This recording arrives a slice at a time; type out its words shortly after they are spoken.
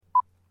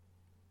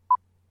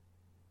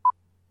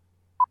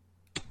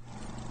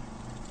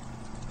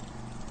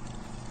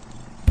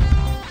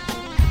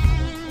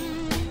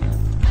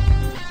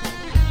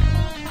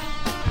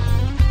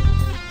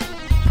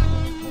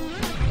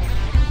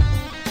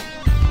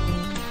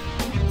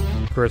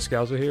Chris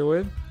Scalzo here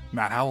with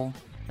Matt Howell.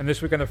 And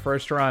this week on the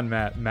first round,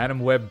 Matt, Madam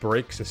Web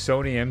breaks a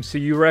Sony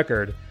MCU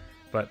record,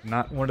 but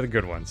not one of the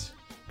good ones.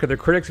 Could the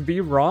critics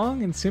be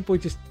wrong and simply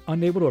just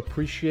unable to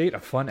appreciate a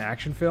fun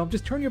action film?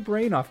 Just turn your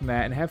brain off,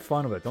 Matt, and have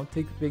fun with it. Don't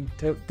take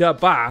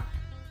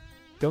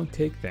Don't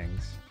take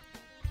things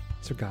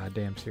so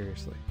goddamn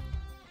seriously.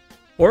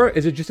 Or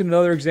is it just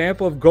another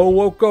example of go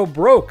woke, go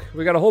broke?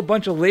 We got a whole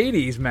bunch of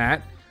ladies,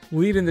 Matt,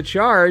 leading the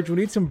charge. We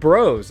need some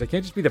bros. They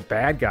can't just be the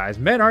bad guys.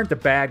 Men aren't the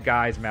bad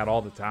guys, Matt,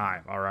 all the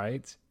time, all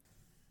right?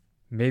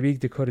 Maybe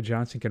Dakota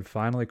Johnson can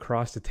finally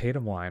cross the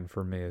Tatum line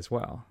for me as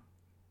well.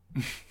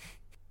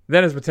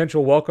 Then as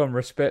potential welcome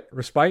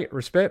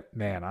respite.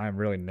 Man, I'm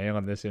really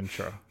nailing this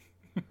intro.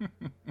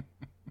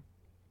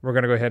 We're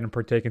going to go ahead and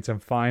partake in some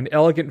fine,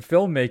 elegant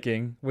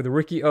filmmaking with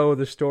Riki O,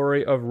 the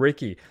story of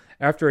Riki.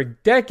 After a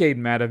decade,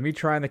 Matt, of me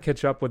trying to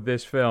catch up with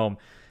this film,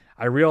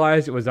 I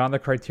realized it was on the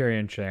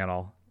Criterion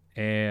Channel,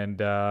 and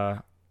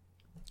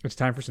it's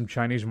time for some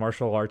Chinese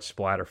martial arts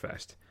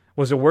splatterfest.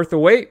 Was it worth the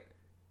wait?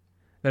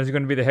 Then it's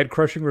going to be the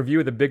head-crushing review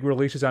of the big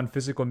releases on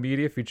physical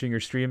media, featuring your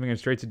streaming and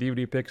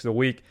straight-to-DVD picks of the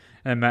week.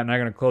 And Matt and I are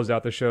going to close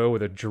out the show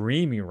with a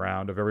dreamy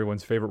round of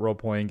everyone's favorite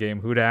role-playing game,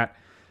 Who Dat?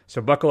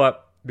 So buckle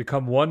up,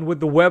 become one with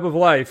the web of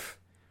life,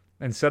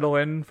 and settle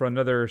in for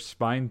another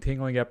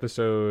spine-tingling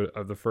episode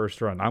of the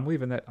first run. I'm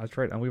leaving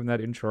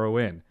that intro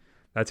in.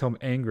 That's how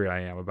angry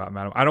I am about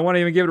Madam. I don't want to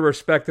even give it a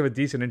respect of a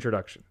decent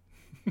introduction.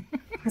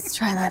 Let's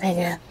try that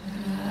again.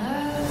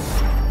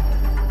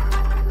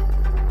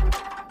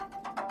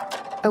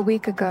 A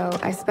week ago,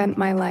 I spent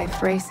my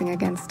life racing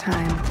against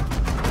time,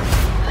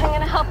 I'm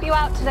gonna help you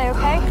out today,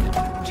 okay?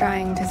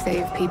 trying to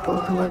save people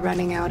who were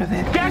running out of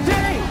it.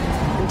 Daddy!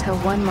 Until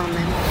one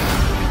moment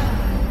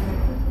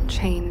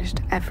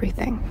changed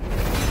everything.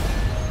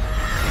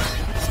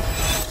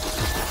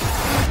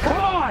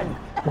 Come on!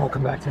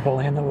 Welcome back to the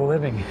land of the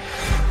living.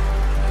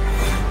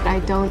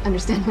 I don't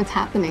understand what's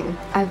happening.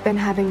 I've been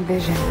having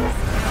visions.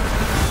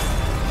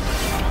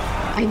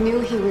 I knew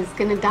he was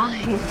gonna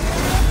die.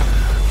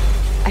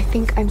 I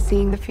think I'm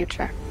seeing the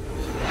future.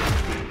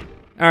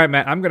 All right,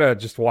 Matt, I'm going to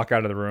just walk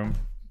out of the room.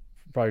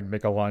 Probably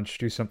make a lunch,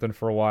 do something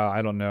for a while.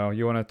 I don't know.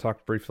 You want to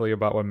talk briefly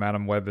about what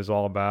Madam Web is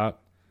all about?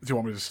 Do you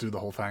want me to just do the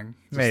whole thing?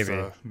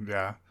 Maybe.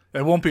 Yeah.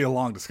 It won't be a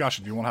long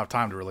discussion. You won't have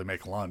time to really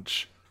make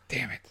lunch.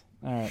 Damn it.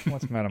 All right,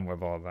 what's Madam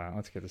Web all about?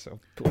 Let's get this over.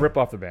 Rip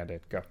off the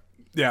Band-Aid. Go.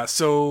 Yeah,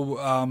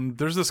 so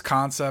there's this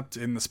concept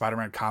in the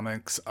Spider-Man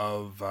comics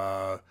of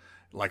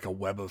like a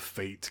web of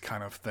fate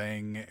kind of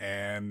thing,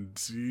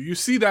 and you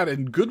see that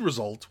in good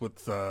result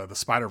with the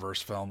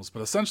Spider-Verse films,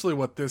 but essentially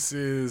what this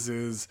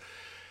is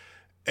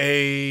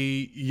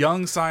a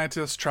young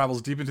scientist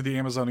travels deep into the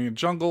Amazonian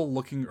jungle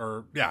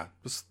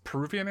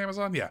Peruvian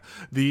Amazon? Yeah.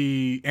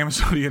 The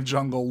Amazonian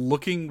jungle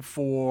looking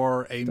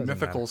for a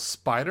mythical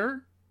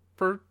spider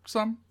for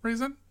some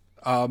reason.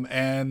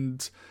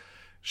 And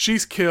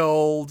she's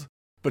killed,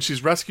 but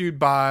she's rescued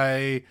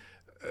by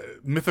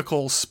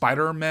mythical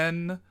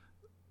Spider-Men,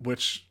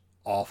 which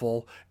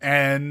awful.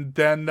 And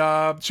then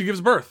she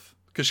gives birth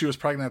because she was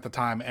pregnant at the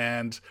time,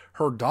 and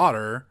her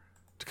daughter,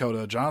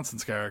 Dakota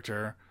Johnson's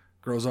character,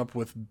 grows up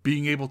with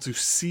being able to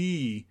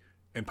see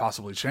and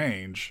possibly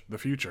change the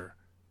future.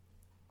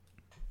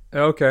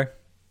 Okay.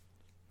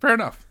 Fair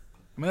enough.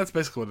 I mean, that's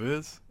basically what it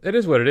is. It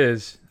is what it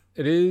is.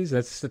 It is.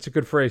 That's a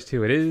good phrase,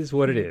 too. It is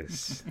what it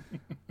is.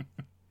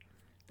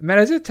 Matt,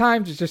 is it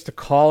time just to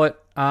call it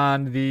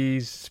on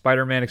these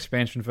Spider-Man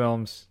expansion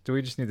films? Do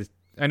we just need to...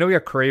 I know we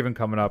got Kraven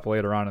coming up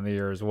later on in the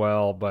year as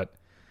well, but...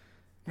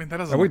 I mean, that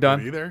doesn't look look done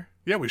good either.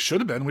 Yeah, we should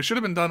have been. We should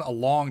have been done a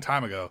long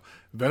time ago.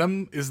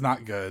 Venom is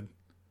not good.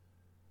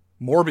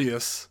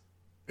 Morbius.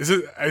 Is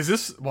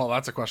this... Well,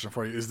 that's a question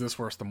for you. Is this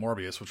worse than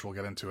Morbius, which we'll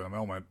get into in a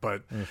moment?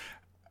 But,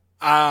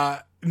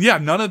 yeah,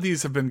 none of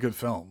these have been good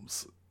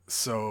films.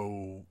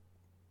 So,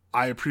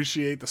 I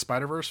appreciate the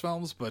Spider-Verse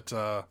films, but,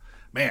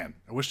 man,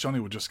 I wish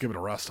Sony would just give it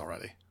a rest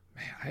already.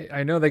 Man,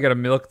 I know they got to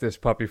milk this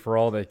puppy for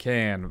all they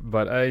can,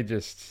 but I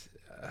just...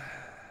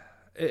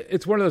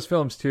 it's one of those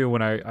films, too,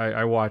 when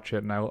I watch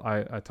it and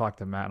I talk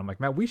to Matt, and I'm like,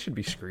 Matt, we should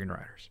be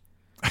screenwriters.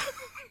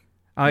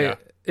 Yeah.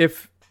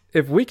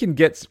 If we can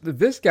get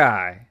this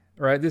guy,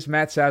 right, this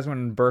Matt Sazman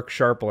and Burke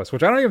Sharpless,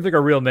 which I don't even think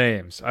are real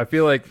names. I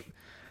feel like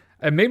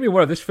it made me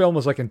wonder, this film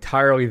was like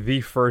entirely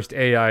the first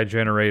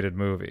AI-generated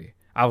movie.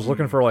 I was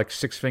looking for like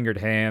six-fingered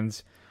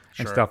hands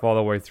and stuff all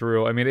the way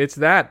through. I mean, it's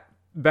that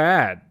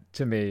bad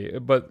to me.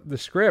 But the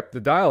script, the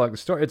dialogue, the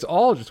story, it's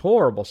all just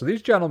horrible. So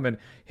these gentlemen,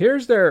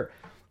 here's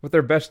what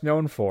they're best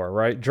known for,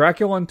 right?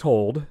 Dracula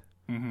Untold,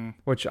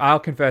 which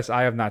I'll confess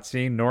I have not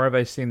seen, nor have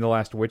I seen The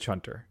Last Witch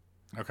Hunter.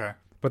 Okay.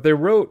 But they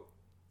wrote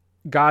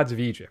Gods of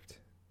Egypt,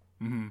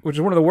 which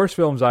is one of the worst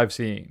films I've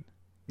seen.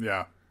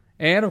 Yeah.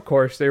 And, of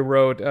course, they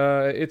wrote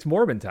It's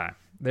Morbin Time.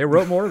 They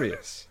wrote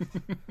Morbius.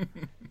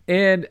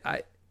 And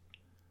I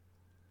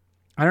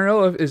don't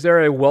know, is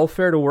there a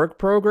welfare to work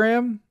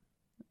program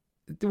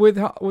with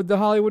the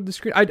Hollywood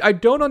screen? I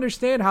don't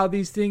understand how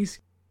these things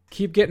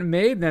keep getting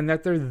made and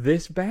that they're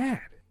this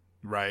bad.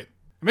 Right.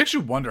 It makes you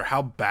wonder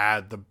how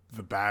bad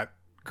the Bat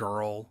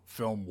girl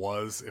film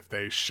was if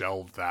they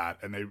shelved that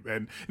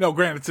and no,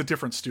 granted it's a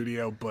different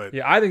studio, but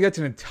Yeah, I think that's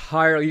an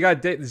entire. You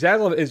got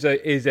Zaslav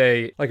is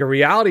a like a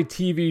reality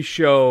TV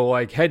show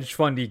like hedge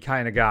fundy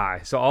kind of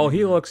guy. So all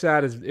he looks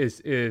at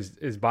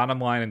is bottom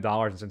line and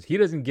dollars and cents. He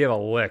doesn't give a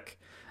lick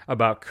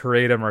about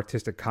creative and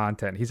artistic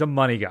content. He's a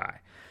money guy.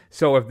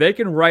 So if they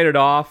can write it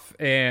off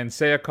and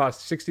say it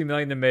costs $60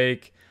 million to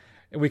make,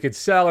 and we could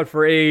sell it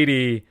for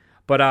 $80.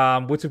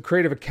 But with some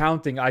creative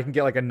accounting, I can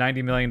get like a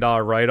 $90 million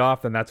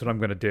write-off, then that's what I'm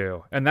going to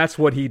do. And that's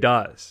what he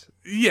does.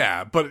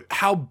 yeah, but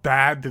how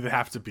bad did it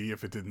have to be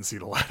if it didn't see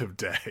the light of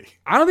day?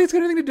 I don't think it's got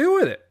anything to do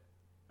with it.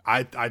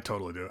 I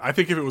totally do. I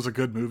think if it was a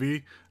good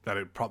movie, that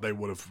it probably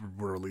would have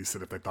released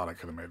it if they thought it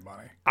could have made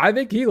money. I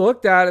think he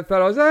looked at it and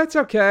thought, that's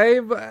okay.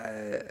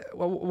 But,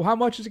 well, how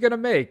much is it going to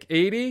make?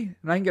 80?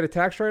 And I can get a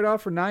tax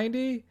write-off for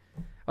 90?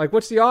 Like,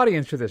 what's the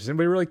audience for this? Does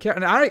anybody really care?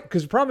 And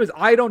because the problem is,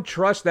 I don't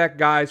trust that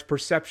guy's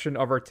perception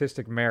of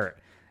artistic merit.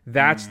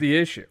 That's the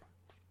issue.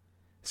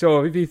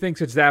 So if he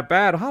thinks it's that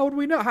bad, how would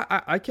we know?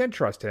 I can't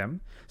trust him.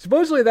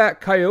 Supposedly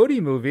that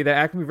Coyote movie, the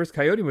Acme vs.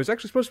 Coyote movie, was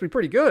actually supposed to be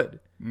pretty good.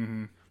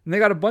 Mm-hmm. And they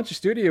got a bunch of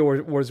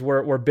studios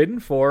were bidding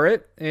for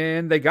it,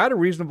 and they got a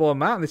reasonable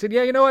amount. And they said,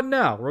 yeah, you know what?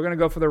 No, we're going to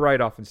go for the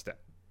write-off instead.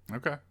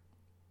 Okay.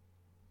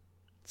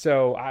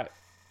 So I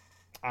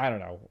don't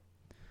know.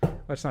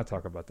 Let's not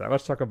talk about that.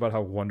 Let's talk about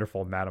how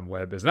wonderful Madam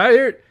Web is. And I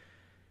hear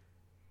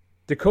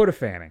Dakota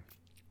Fanning.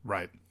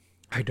 Right.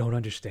 I don't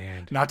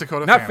understand. Not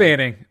Dakota Not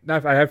Fanning.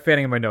 Fanning. I have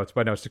Fanning in my notes.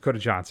 My notes. Dakota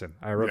Johnson.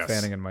 I wrote Yes.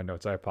 Fanning in my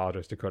notes. I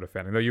apologize, Dakota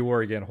Fanning. Though you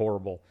were, again,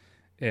 horrible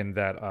in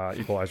that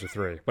Equalizer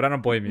 3. But I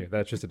don't blame you.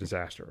 That's just a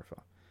disaster.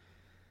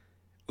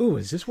 Ooh,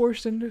 is this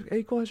worse than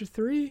Equalizer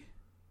 3?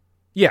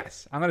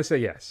 Yes. I'm going to say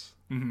yes.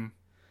 Mm-hmm.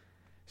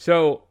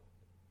 So,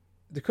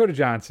 Dakota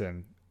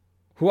Johnson,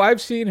 who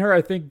I've seen her,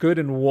 I think, good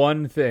in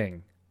one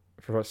thing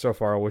so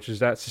far, which is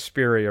that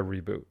Suspiria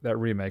reboot, that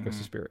remake of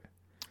Suspiria.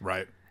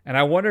 Right. And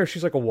I wonder if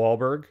she's like a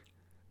Wahlberg,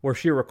 where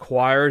she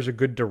requires a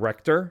good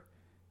director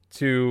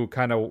to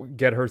kind of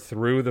get her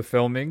through the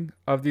filming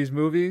of these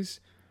movies.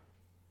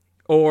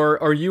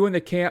 Or are you in the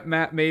camp,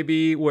 Matt,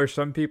 maybe, where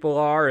some people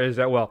are, is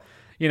that, well,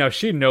 you know,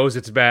 she knows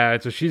it's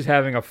bad, so she's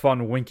having a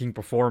fun winking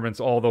performance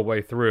all the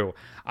way through.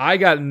 I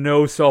got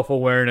no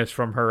self-awareness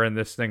from her in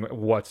this thing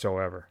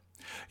whatsoever.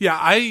 Yeah,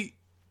 I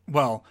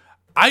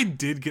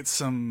did get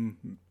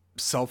some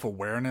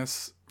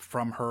self-awareness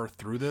from her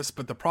through this,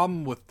 but the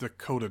problem with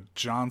Dakota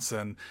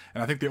Johnson,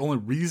 and I think the only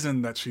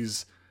reason that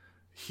she's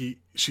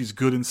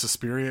good in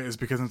Suspiria is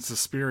because in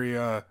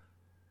Suspiria,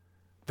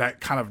 that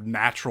kind of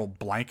natural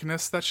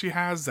blankness that she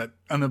has, that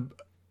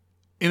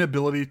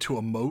inability to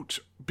emote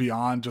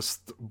beyond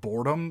just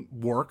boredom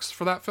works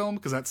for that film,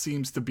 because that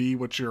seems to be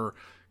what you're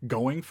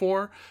going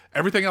for.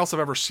 Everything else I've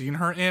ever seen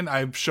her in,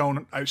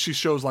 she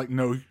shows like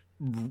no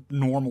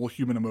normal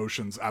human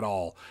emotions at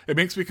all. It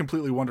makes me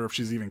completely wonder if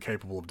she's even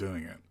capable of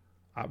doing it.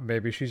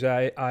 Maybe she's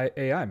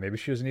AI. Maybe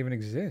she doesn't even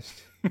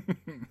exist.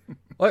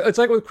 It's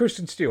like with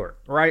Kristen Stewart,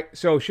 right?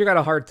 So she got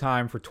a hard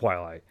time for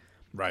Twilight.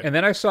 Right. And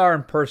then I saw her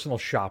in Personal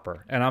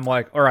Shopper, and I'm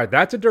like, all right,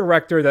 that's a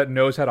director that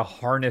knows how to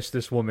harness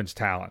this woman's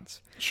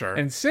talents. Sure.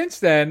 And since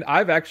then,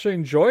 I've actually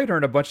enjoyed her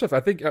in a bunch of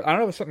stuff. I don't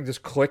know if something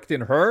just clicked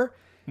in her.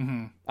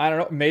 Mm-hmm. I don't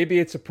know. Maybe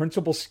it's a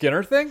Principal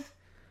Skinner thing.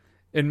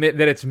 Admit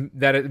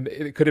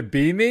that could it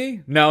be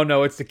me?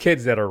 No, it's the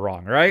kids that are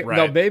wrong, right?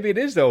 No, maybe it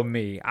is though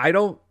me. I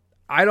don't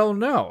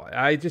know.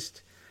 I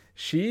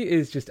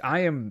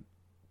am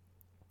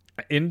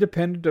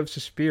independent of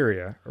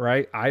Suspiria,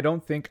 right? I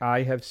don't think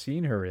I have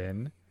seen her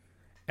in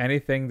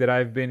anything that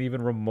I've been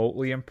even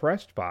remotely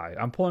impressed by.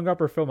 I'm pulling up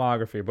her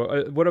filmography,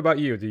 but what about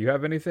you? Do you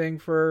have anything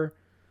for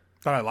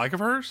that I like of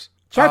hers?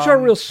 Cha-Cha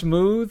Real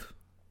Smooth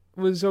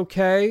was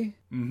okay.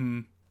 Mm-hmm.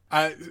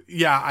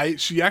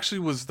 She actually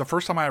was the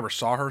first time I ever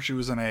saw her. She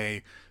was in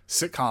a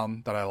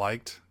sitcom that I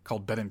liked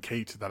called Ben and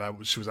Kate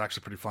she was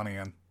actually pretty funny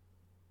in.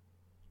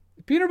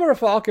 Peanut Butter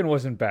Falcon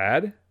wasn't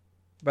bad,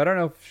 but I don't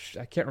know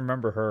I can't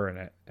remember her in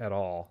it at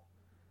all.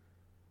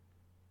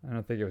 I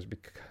don't think it was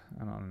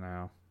I don't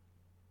know.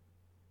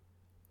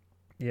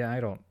 Yeah,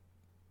 I don't.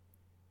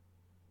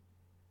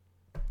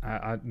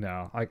 I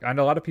no. I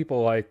know a lot of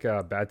people like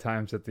Bad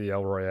Times at the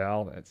El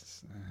Royale.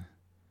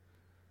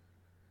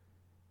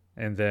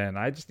 And then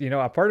I just,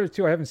 a part of it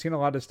too, I haven't seen a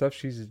lot of stuff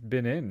she's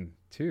been in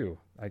too.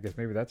 I guess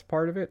maybe that's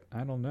part of it.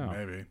 I don't know.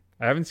 Maybe.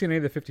 I haven't seen any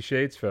of the 50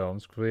 Shades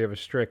films because we have a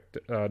strict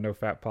no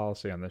fat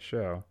policy on this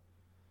show.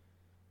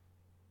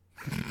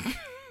 I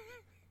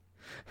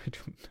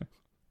don't know.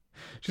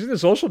 She's in The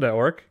Social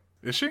Network.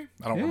 Is she?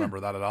 I don't remember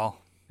that at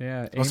all.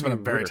 Yeah. It must have been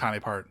a very tiny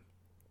part.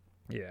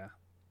 Yeah.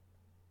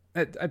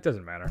 It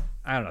doesn't matter.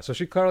 I don't know. So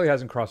she clearly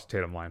hasn't crossed the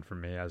Tatum line for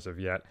me as of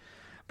yet.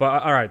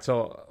 But all right,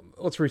 so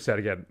let's reset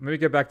again. Maybe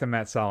get back to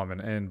Matt Solomon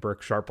and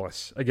Burke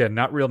Sharpless. Again,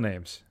 not real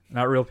names,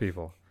 not real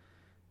people.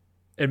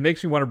 It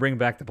makes me want to bring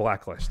back the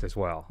Blacklist as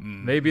well.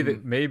 Mm-hmm.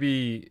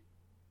 Maybe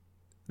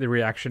the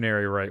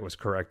reactionary right was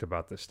correct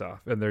about this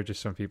stuff, and they're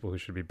just some people who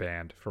should be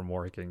banned from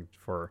working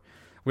for.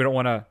 We don't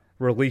want to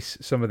release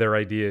some of their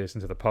ideas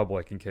into the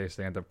public in case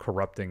they end up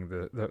corrupting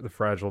the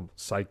fragile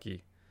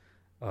psyche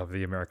of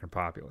the American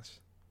populace.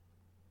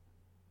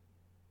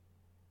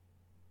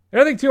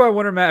 Another thing, too, I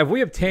wonder, Matt, have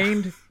we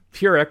obtained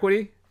pure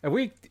equity? Have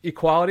we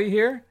equality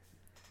here?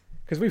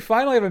 Because we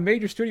finally have a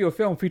major studio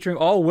film featuring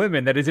all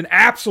women that is an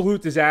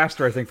absolute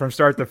disaster, I think, from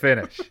start to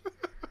finish.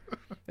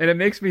 And it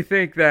makes me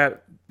think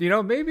that,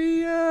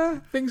 maybe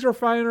things are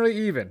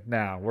finally even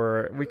now,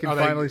 where we can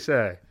finally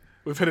say.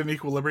 We've hit an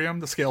equilibrium.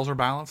 The scales are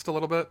balanced a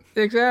little bit.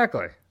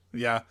 Exactly.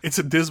 Yeah. It's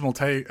abysmal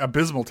take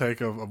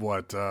of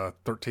what,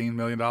 $13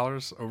 million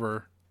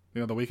over,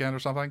 the weekend or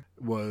something?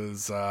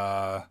 Was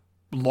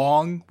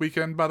long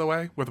weekend, by the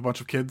way, with a bunch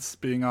of kids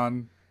being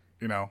on,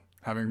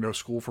 having no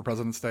school for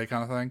President's Day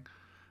kind of thing.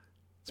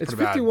 It's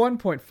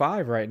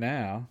 51.5 right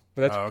now,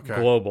 but that's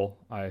global,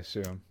 I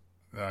assume.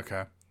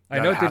 Okay. I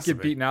know it did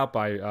get beaten out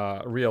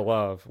by Real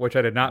Love, which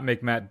I did not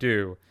make Matt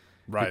do.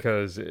 Right.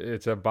 Because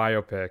it's a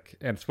biopic,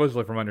 and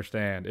supposedly from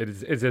understand,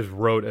 it's as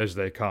rote as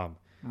they come.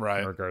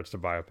 Right. In regards to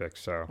biopics.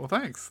 So. Well,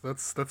 thanks.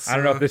 That's. I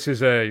don't know if this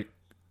is a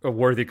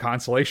worthy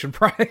consolation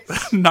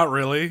prize. Not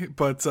really,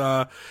 but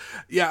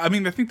yeah. I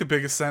mean, I think the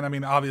biggest sin. I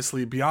mean,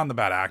 obviously, beyond the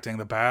bad acting,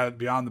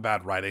 beyond the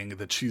bad writing,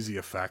 the cheesy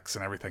effects,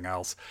 and everything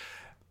else,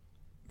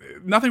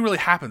 nothing really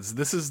happens.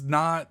 This is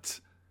not.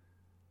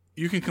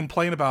 You can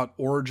complain about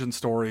origin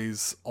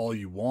stories all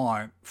you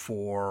want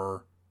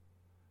for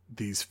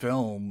these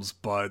films,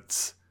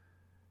 but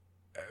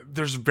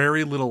there's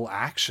very little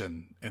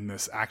action in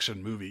this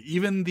action movie.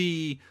 Even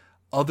the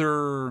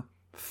other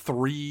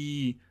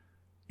three,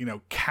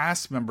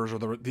 cast members, or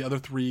the other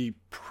three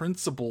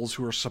principals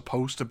who are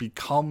supposed to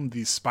become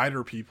these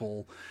spider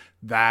people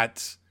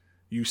that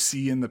you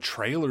see in the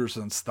trailers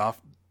and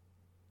stuff,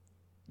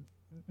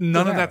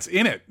 none of that's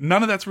in it.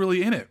 None of that's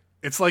really in it.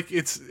 It's like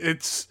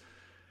it's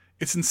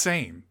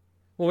insane.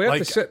 Well, we have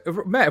to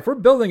set, Matt, if we're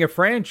building a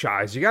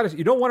franchise,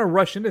 you don't want to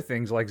rush into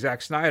things like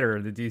Zack Snyder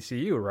and the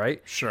DCU,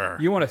 right? Sure.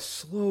 You want to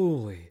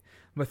slowly,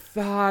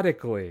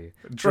 methodically,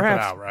 drip it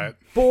out, right?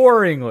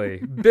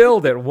 Boringly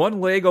build it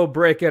one Lego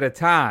brick at a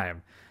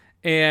time.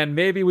 And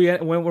maybe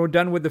when we're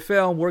done with the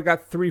film, we've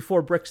got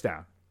 3-4 bricks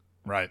down.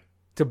 Right.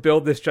 To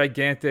build this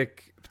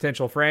gigantic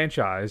potential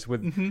franchise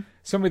with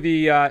some of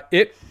the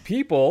it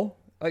people.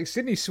 Like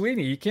Sydney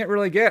Sweeney, you can't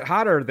really get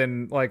hotter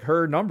than like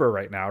her number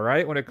right now,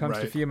 right? When it comes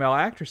to female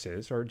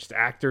actresses or just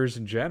actors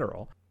in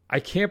general. I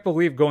can't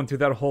believe going through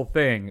that whole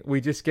thing. We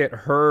just get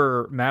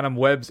her Madam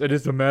Web's, it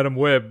is the Madam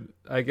Web,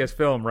 I guess,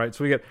 film, right?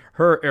 So we get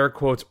her, air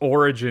quotes,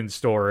 origin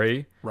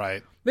story.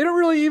 Right. They don't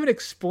really even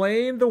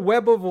explain the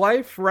web of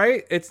life,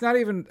 right? It's not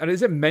even,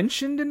 is it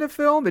mentioned in the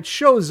film? It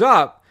shows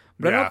up,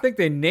 but I don't think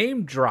they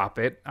name drop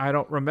it. I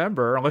don't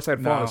remember, unless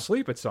I'd fallen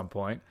asleep at some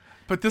point.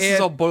 But this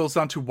all boils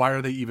down to, why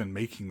are they even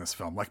making this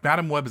film? Like,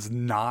 Madam Web is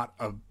not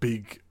a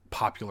big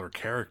popular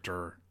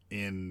character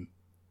in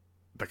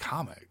the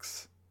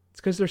comics. It's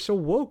because they're so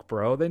woke,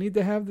 bro. They need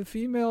to have the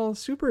female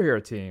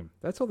superhero team.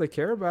 That's all they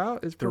care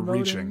about is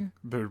promoting.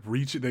 They're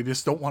reaching. They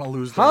just don't want to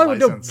lose their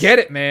Hollywood license. Don't get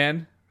it,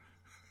 man.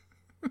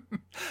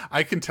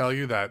 I can tell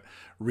you that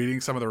reading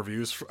some of the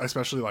reviews,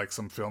 especially like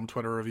some film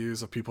Twitter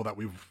reviews of people that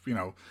we've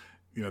we've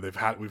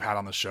had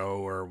on the show,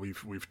 or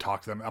we've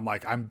talked to them.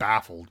 I'm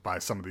baffled by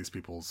some of these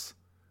people's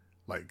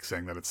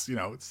saying that it's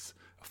it's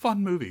a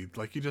fun movie.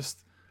 Like,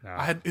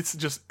 it's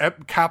just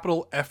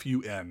capital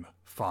FUN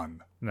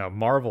fun. No,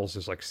 Marvel's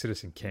is like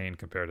Citizen Kane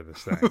compared to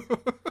this thing.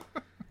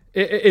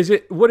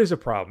 What is the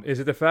problem?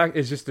 Is it the fact?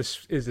 Is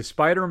the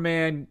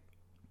Spider-Man?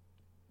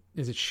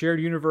 Is it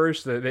shared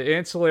universe? The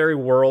ancillary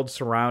world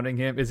surrounding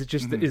him? Is it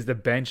just is the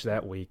bench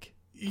that weak?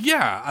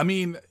 Yeah, I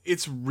mean,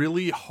 it's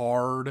really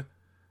hard.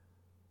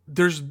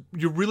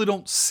 You really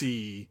don't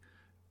see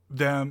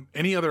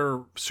any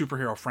other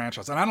superhero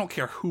franchise, and I don't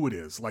care who it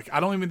is. Like, I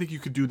don't even think you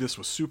could do this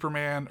with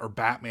Superman or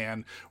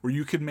Batman, where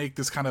you could make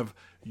this kind of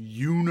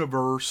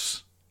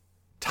universe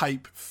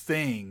type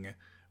thing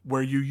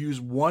where you use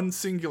one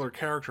singular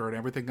character and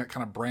everything that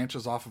kind of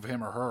branches off of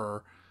him or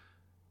her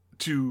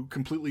to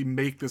completely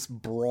make this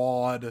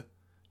broad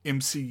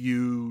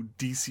MCU,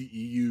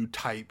 DCEU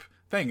type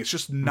thing. It's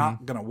just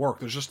not going to work.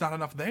 There's just not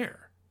enough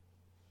there.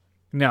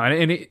 No,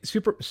 and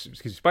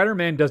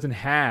Spider-Man doesn't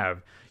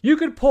have... You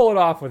could pull it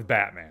off with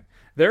Batman.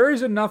 There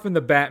is enough in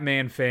the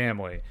Batman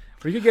family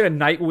where you could get a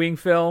Nightwing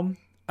film,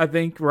 I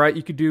think, right?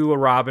 You could do a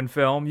Robin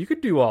film. You could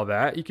do all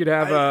that. You could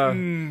have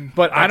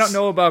but I don't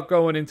know about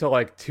going into,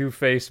 like,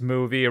 Two-Face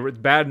movie. It's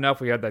bad enough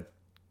we had that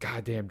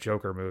goddamn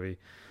Joker movie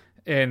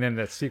and then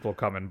that sequel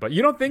coming. But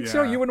you don't think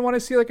so? You wouldn't want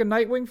to see, like, a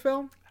Nightwing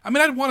film? I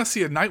mean, I'd want to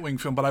see a Nightwing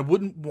film, but I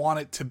wouldn't want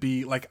it to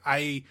be, like,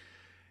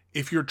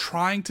 if you're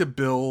trying to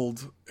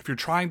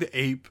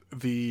ape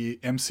the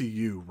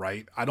MCU,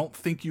 right? I don't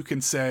think you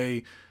can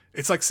say,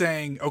 it's like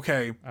saying,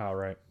 okay, all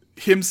right,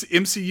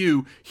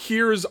 MCU,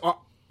 here's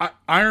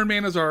Iron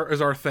Man is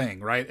our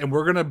thing, right? And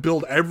we're going to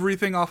build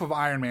everything off of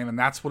Iron Man, and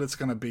that's what it's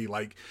going to be.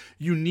 Like,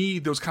 you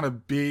need those kind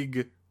of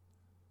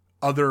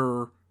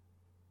other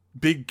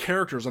big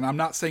characters. And I'm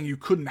not saying you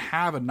couldn't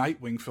have a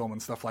Nightwing film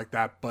and stuff like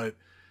that, but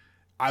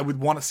I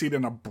would want to see it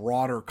in a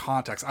broader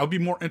context. I would be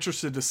more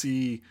interested to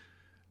see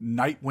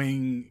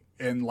Nightwing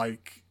and,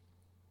 like,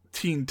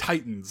 Teen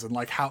Titans and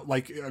like how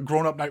like a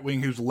grown-up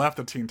Nightwing who's left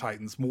the Teen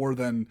Titans more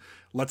than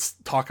let's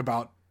talk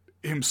about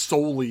him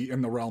solely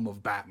in the realm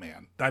of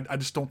Batman. I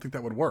just don't think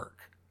that would work.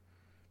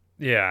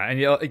 Yeah,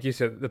 and like you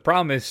said, the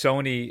problem is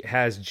Sony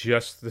has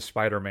just the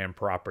Spider-Man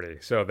property,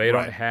 so they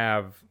don't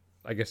have.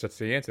 I guess that's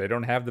the answer. They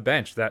don't have the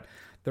bench. That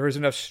there is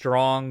enough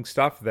strong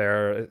stuff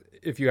there.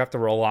 If you have to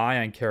rely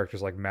on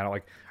characters like Matt,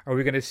 like, are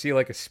we going to see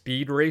like a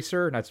speed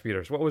racer? Not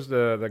speeders. What was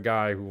the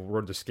guy who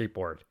rode the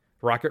skateboard?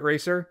 Rocket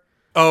Racer.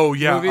 Oh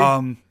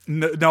yeah.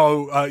 Movie?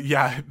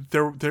 Yeah.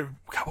 There.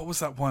 God, what was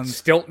that one?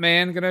 Stilt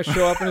Man going to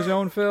show up in his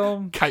own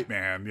film? Kite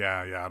Man.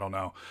 Yeah. I don't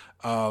know.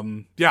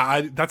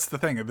 That's the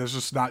thing. There's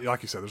just not,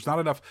 like you said, there's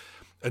not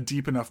a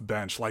deep enough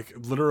bench. Like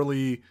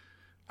literally,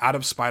 out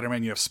of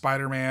Spider-Man, you have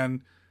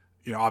Spider-Man.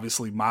 You know,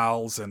 obviously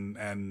Miles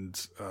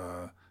and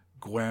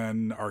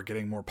Gwen are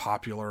getting more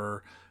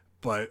popular,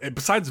 but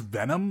besides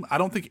Venom, I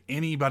don't think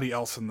anybody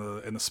else in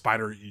the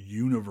Spider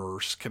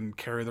universe can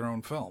carry their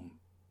own film.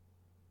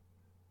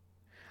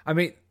 I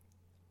mean,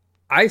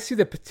 I see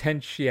the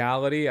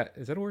potentiality.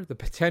 Is that a word? The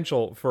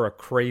potential for a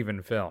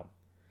Craven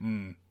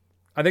film.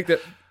 I think that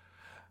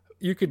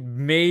you could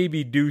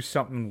maybe do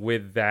something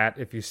with that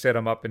if you set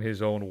him up in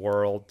his own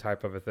world,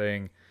 type of a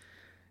thing.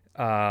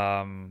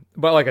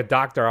 But like a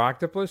Dr.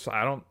 Octopus,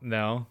 I don't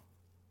know.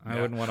 I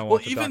wouldn't want to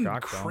watch a Dr.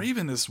 Octopus.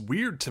 Craven is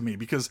weird to me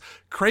because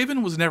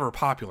Craven was never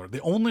popular.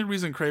 The only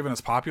reason Craven is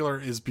popular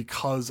is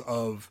because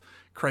of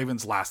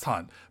Craven's Last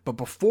Hunt. But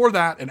before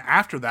that and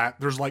after that,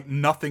 there's like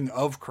nothing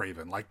of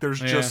Craven. Like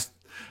there's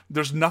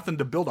nothing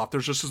to build off.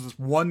 There's just this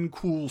one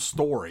cool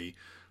story.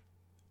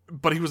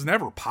 But he was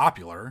never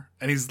popular.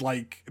 And he's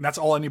like, and that's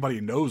all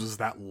anybody knows is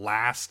that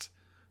last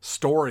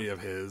story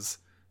of his.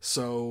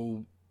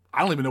 So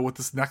I don't even know what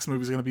this next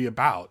movie is going to be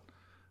about.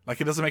 Like,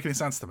 it doesn't make any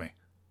sense to me.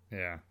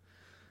 Yeah.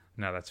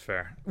 No, that's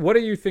fair. What do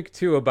you think,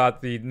 too,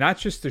 about not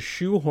just the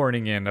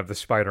shoehorning in of the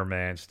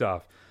Spider-Man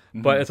stuff,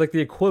 but it's like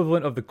the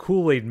equivalent of the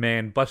Kool-Aid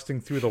Man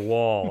busting through the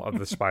wall of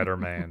the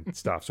Spider-Man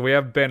stuff. So we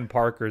have Ben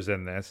Parker's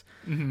in this.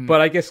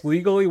 But I guess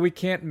legally we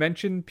can't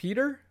mention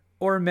Peter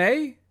or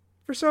May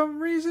for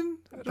some reason.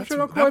 That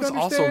was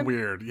also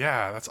weird.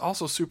 Yeah, that's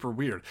also super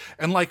weird.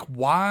 And, like,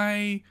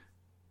 why...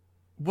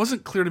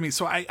 wasn't clear to me.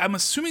 So I'm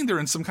assuming they're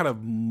in some kind of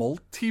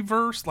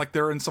multiverse, like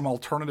they're in some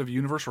alternative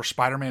universe where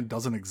Spider-Man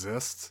doesn't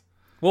exist.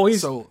 Well,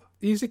 he's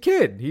a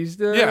kid. He's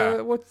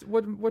the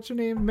what's her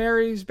name?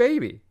 Mary's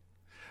baby.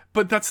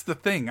 But that's the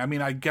thing. I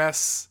mean, I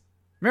guess.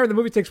 Remember, the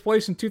movie takes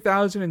place in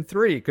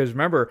 2003 because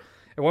remember,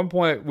 at one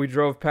point we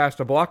drove past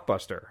a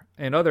Blockbuster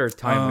and other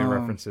timely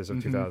references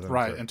of 2003.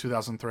 Right, in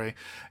 2003.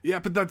 Yeah,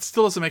 but that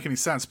still doesn't make any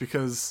sense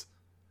because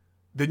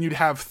then you'd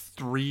have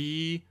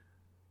 3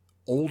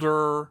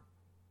 older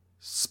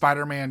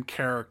Spider-Man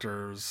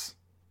characters,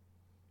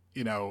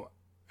 you know,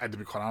 and to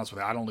be quite honest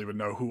with you, I don't even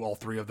know who all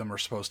 3 of them are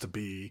supposed to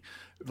be,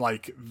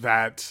 like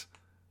that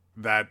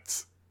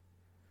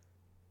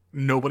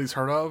nobody's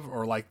heard of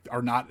or like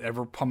are not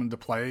ever come into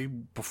play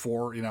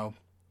before, you know,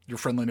 your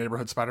friendly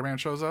neighborhood Spider-Man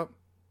shows up.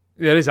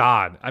 Yeah, it is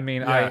odd. I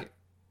mean,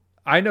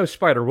 I know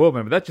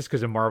Spider-Woman, but that's just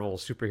because of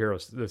Marvel's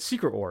superheroes, the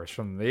Secret Wars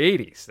from the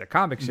 80s, the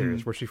comic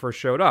series where she first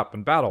showed up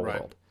in Battle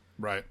World.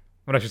 Right.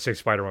 When I should say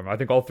Spider-Woman. I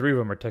think all 3 of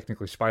them are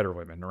technically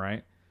Spider-Women,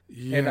 right?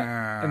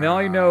 Yeah. And then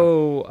I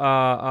know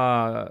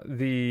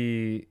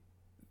the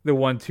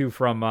one too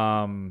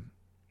from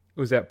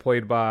was that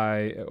played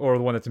by, or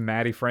the one that's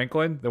Maddie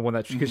Franklin, the one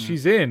that because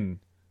she's in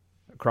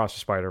Across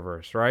the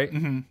Spider-Verse, right?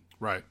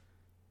 Right.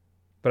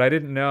 But I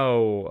didn't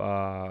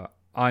know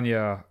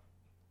Anya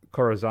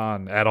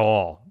Corazon at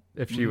all.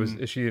 If she was,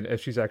 if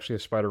she's actually a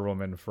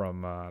Spider-Woman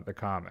from the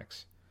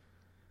comics.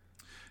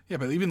 Yeah,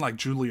 but even like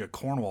Julia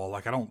Cornwall,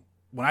 like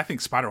when I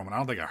think Spider-Woman, I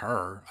don't think of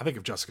her. I think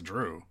of Jessica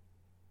Drew.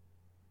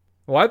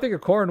 Well, I think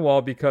of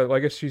Cornwall because I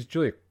guess she's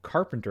Julia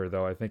Carpenter,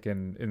 though. I think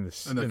in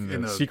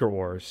the Secret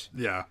Wars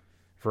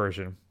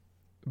version.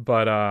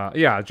 But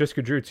yeah,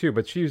 Jessica Drew too.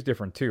 But she was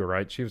different too,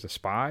 right? She was a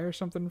spy or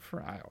something.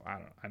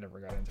 I never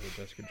got into the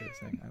Jessica Drew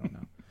thing. I don't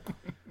know.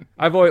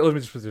 Let me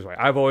just put it this way: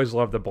 I've always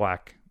loved the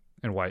black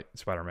and white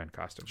Spider-Man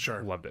costume.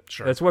 Sure, loved it.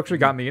 Sure, that's what actually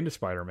got me into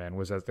Spider-Man.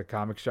 Was at the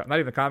comic shop. Not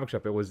even the comic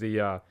shop. It was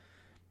the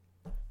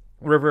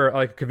River,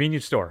 like a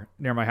convenience store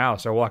near my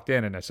house. I walked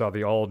in and I saw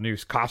the all new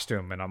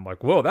costume, and I'm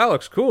like, "Whoa, that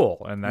looks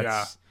cool!" And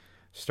that's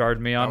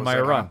started me on my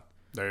run.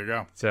 There you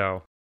go.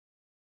 So,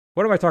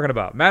 what am I talking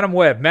about? Madam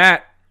Web,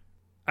 Matt.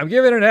 I'm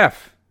giving it an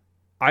F.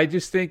 I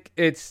just think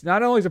it's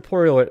not only is it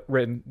poorly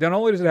written, not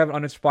only does it have an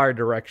uninspired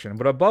direction,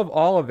 but above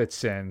all of its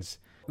sins,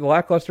 the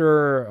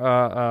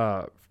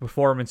lackluster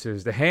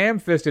performances, the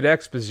ham-fisted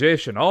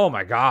exposition. Oh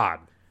my God,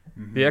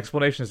 the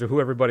explanations of who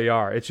everybody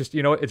are. It's just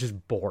it's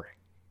just boring.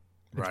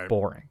 It's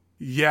boring.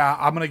 Yeah,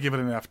 I'm gonna give it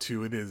an F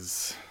too. It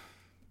is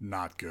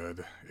not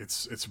good.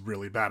 It's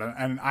really bad,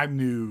 and I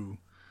knew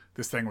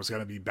this thing was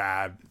gonna be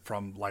bad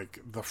from like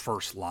the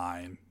first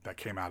line that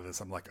came out of this.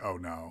 I'm like, oh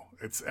no,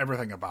 it's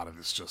everything about it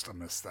is just a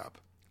misstep.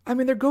 I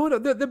mean, they're going to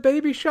the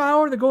baby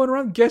shower, and they're going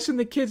around guessing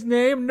the kid's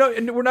name. No,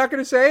 and we're not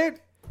gonna say it.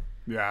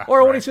 Yeah.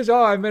 Or when he says,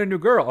 "Oh, I met a new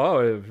girl," oh,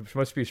 it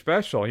must be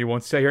special. He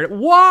won't say her.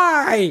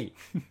 Why?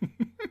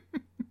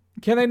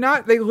 Can they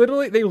not? They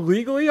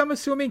legally, I'm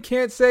assuming,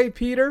 can't say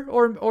Peter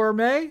or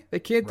May. They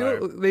can't do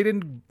it. They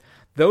didn't,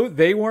 though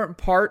they weren't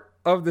part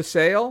of the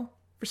sale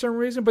for some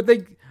reason. But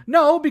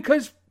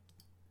because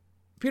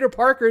Peter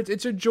Parker,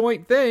 it's a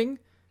joint thing.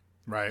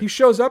 Right. He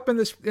shows up in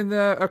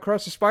the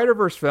Across the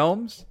Spider-Verse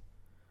films.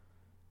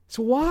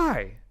 So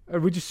why? Are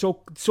we just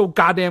so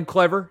goddamn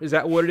clever? Is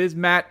that what it is,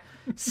 Matt?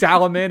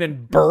 Salomon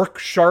and Burke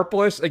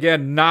Sharpless?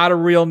 Again, not a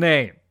real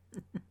name.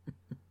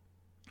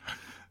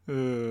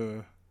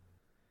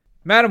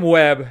 Madam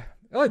Web.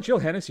 Oh, Jill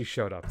Hennessy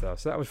showed up, though,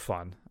 so that was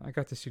fun. I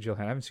got to see Jill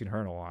Hennessy. I haven't seen her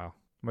in a while.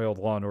 My old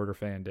Law & Order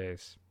fan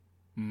days.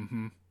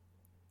 Mm-hmm.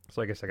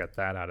 So I guess I got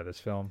that out of this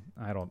film.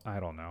 I don't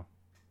know.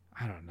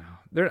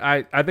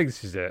 I think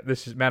this is it.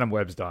 This is Madam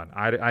Web's done.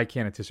 I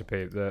can't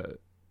anticipate the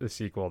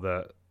sequel.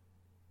 The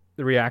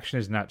reaction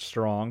is not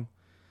strong.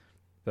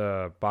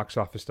 The box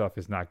office stuff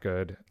is not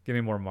good. Give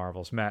me more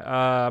Marvels.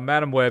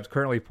 Madam Web's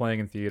currently playing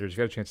in theaters. You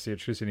got a chance to see it.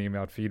 Shoot us an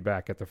email at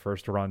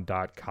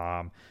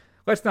feedback@thefirstrun.com.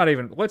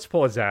 Let's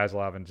pull a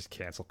Zaslav and just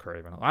cancel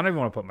Craven. I don't even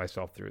want to put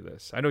myself through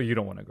this. I know you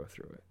don't want to go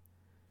through it.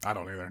 I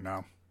don't either,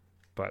 no.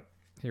 But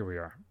here we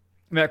are.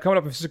 Matt, coming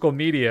up in physical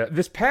media.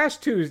 This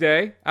past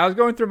Tuesday, I was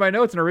going through my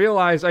notes and I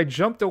realized I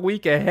jumped a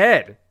week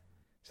ahead.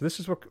 So this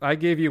is what I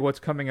gave you what's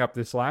coming up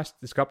this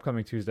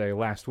upcoming Tuesday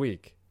last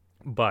week.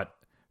 But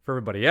for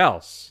everybody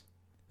else,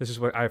 this is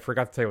what I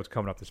forgot to tell you what's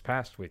coming up this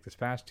past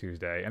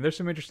Tuesday. And there's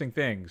some interesting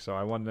things, so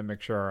I wanted to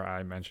make sure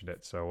I mentioned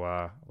it.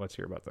 So let's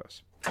hear about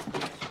those.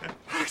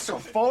 So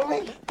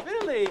phony?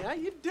 Billy, how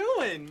you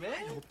doing, man?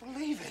 I don't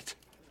believe it.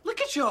 Look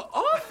at your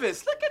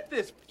office. Look at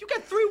this. You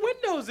got 3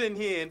 windows in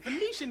here, and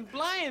Venetian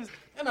blinds,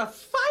 and a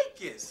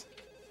ficus.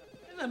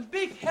 And a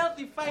big,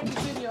 healthy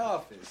ficus in your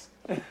office.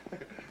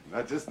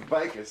 Not just the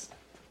ficus.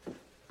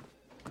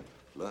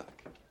 Look.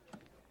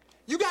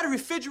 You got a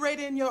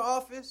refrigerator in your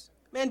office?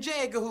 Man, J.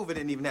 Edgar Hoover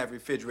didn't even have a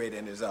refrigerator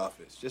in his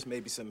office. Just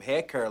maybe some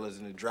hair curlers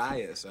in a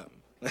dryer or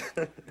something.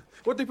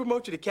 What, they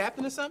promote you to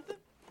captain or something?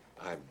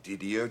 I'm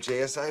DDO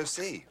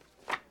JSIOC.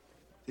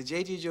 The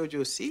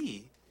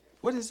JGJoJoC?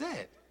 What is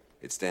that?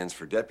 It stands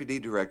for Deputy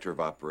Director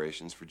of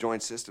Operations for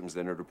Joint Systems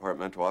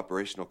Interdepartmental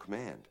Operational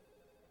Command.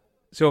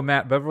 So,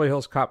 Matt, Beverly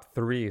Hills Cop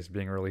 3 is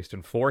being released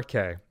in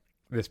 4K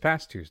this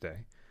past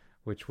Tuesday,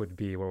 which would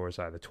be,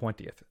 the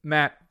 20th.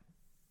 Matt,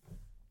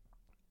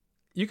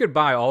 you could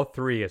buy all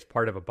 3 as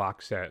part of a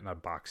box set, not a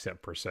box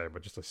set per se,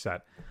 but just a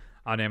set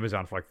on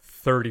Amazon for like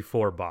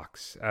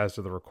 $34 as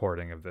of the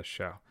recording of this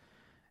show.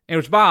 And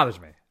which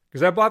bothers me,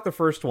 because I bought the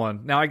first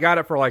one. Now, I got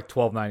it for like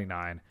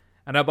 $12.99.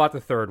 And I bought the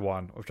third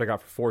one, which I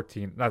got for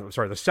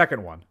the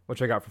second one,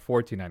 which I got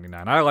for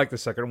 $14.99. I like the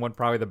second one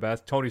probably the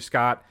best. Tony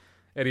Scott,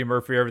 Eddie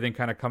Murphy, everything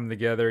kind of coming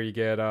together. You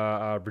get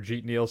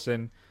Brigitte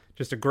Nielsen,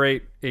 just a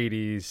great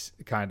 80s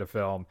kind of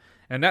film.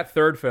 And that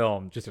third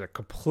film, just a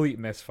complete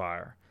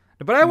misfire.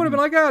 But I would have been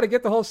like, to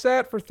get the whole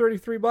set for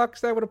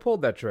 $33, I would have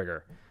pulled that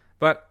trigger.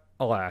 But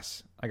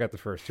alas, I got the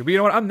first 2. But you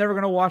know what? I'm never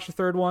going to watch the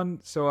third one,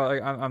 so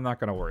I'm not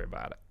going to worry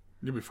about it.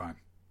 You'll be fine.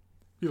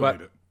 You'll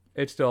need it.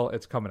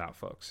 It's coming out,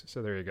 folks.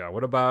 So there you go.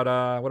 What about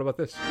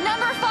this?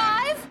 Number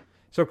 5.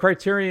 So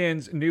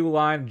Criterion's new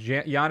line,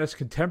 Giannis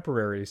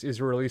Contemporaries, is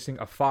releasing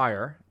A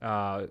Fire.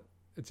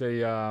 It's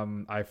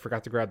I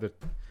forgot to grab the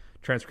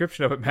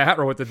transcription of it, Matt,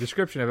 or what the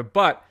description of it,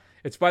 but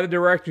it's by the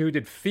director who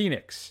did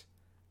Phoenix,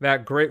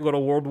 that great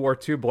little World War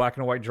II black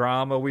and white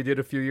drama we did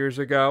a few years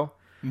ago.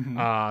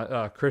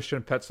 Mm-hmm.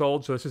 Christian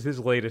Petzold. So this is his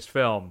latest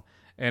film.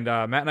 And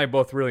Matt and I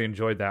both really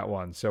enjoyed that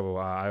one. So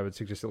I would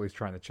suggest at least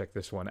trying to check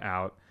this one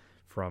out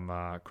from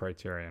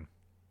Criterion.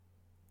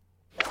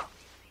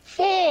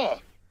 4. A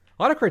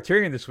lot of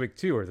Criterion this week,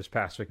 too, or this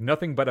past week.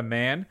 Nothing But a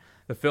Man.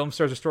 The film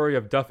stars a story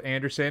of Duff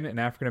Anderson, an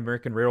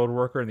African-American railroad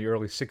worker in the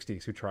early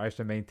 60s who tries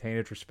to maintain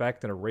his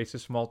respect in a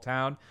racist small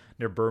town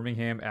near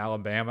Birmingham,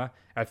 Alabama,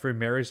 after he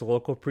marries a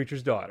local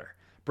preacher's daughter.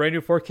 Brand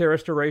new 4K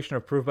restoration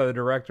approved by the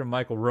director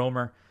Michael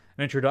Romer.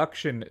 An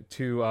introduction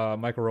to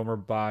Michael Romer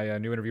by a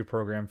new interview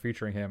program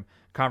featuring him.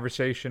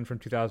 Conversation from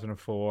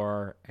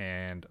 2004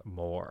 and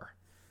more.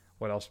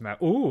 What else,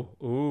 Matt?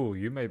 Ooh,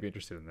 you may be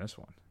interested in this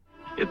one.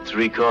 Get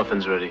 3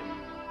 coffins ready.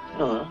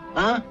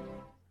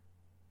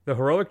 The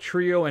Heroic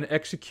Trio and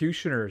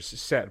Executioners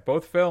set,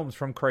 both films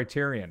from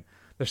Criterion.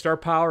 The star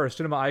power of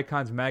cinema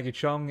icons Maggie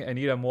Cheung,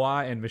 Anita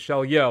Mui, and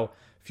Michelle Yeoh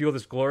fuel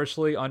this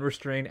gloriously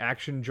unrestrained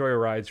action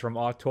joyrides from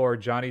auteur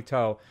Johnny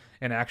To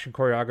and action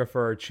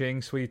choreographer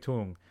Ching Sui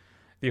Tung.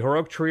 The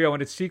Heroic Trio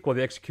and its sequel,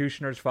 The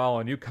Executioners, follow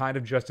a new kind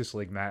of Justice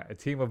League, Matt. A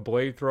team of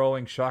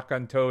blade-throwing,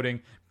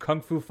 shotgun-toting,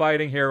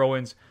 kung-fu-fighting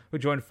heroines who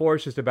join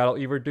forces to battle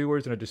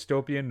evildoers in a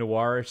dystopian,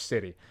 noirish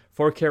city.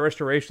 4K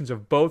restorations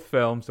of both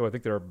films, so I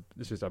think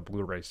this is a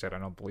Blu-ray set. I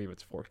don't believe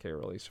it's 4K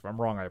release. If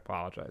I'm wrong, I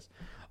apologize.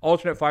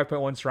 Alternate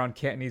 5.1 surround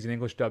Cantonese and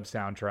English dub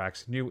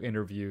soundtracks, new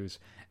interviews,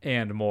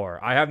 and more.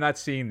 I have not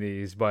seen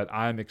these, but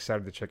I'm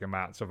excited to check them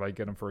out. So if I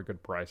get them for a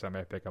good price, I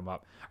may pick them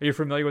up. Are you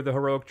familiar with the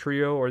Heroic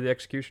Trio or the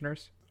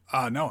Executioners?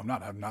 No, I'm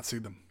not. I've not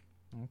seen them.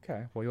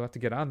 Okay. Well, you'll have to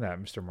get on that,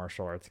 Mr.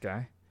 Martial Arts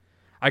guy.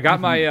 I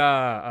got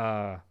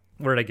my,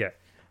 where did I get?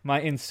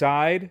 My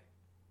Inside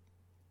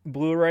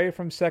Blu-ray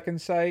from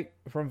Second Sight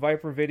from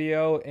Viper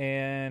Video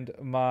and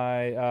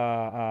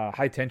my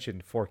high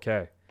tension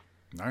 4K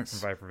Nice.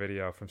 from Viper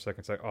Video from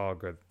Second Sight. Oh,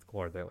 good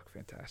Lord, they look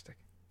fantastic.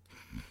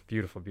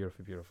 Beautiful,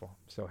 beautiful, beautiful.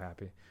 I'm so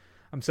happy.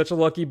 I'm such a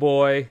lucky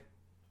boy.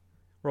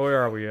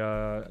 Where are we?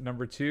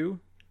 Number 2?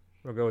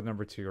 We'll go with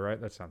number 2, right?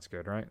 That sounds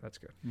good, right? That's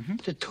good.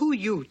 The 2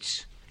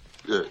 Utes.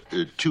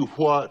 Two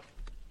what?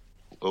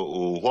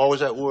 What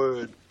was that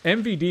word?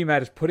 MVD,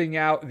 Matt, is putting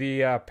out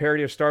the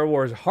parody of Star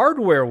Wars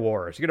Hardware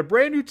Wars. You get a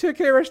brand new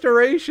 2K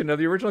restoration of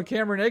the original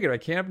camera negative. I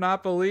can't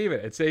not believe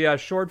it. It's a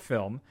short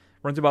film.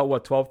 Runs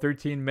about, 12,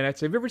 13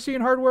 minutes. Have you ever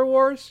seen Hardware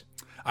Wars?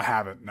 I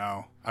haven't,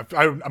 no.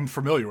 I'm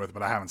familiar with it,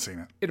 but I haven't seen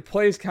it. It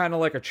plays kind of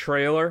like a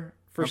trailer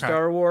for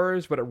Star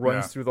Wars, but it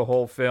runs through the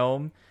whole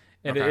film.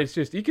 And it's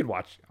just, you can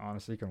watch it on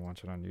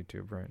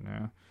YouTube right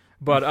now.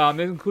 But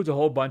it includes a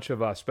whole bunch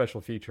of special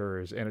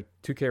features and a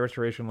 2K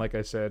restoration, like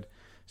I said,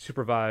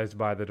 supervised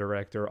by the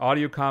director.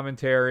 Audio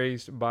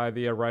commentaries by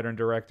the writer and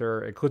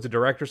director. It includes a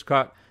director's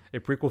cut, a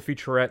prequel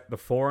featurette, the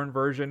foreign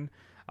version,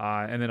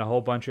 and then a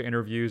whole bunch of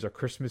interviews, a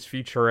Christmas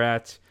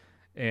featurette,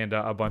 and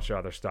a bunch of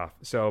other stuff.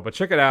 But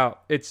check it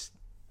out. It's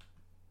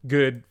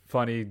good,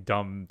 funny,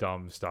 dumb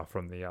stuff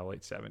from the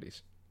late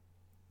 70s.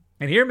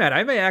 And here, Matt,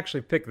 I may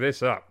actually pick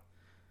this up.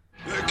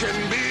 There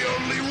can be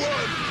only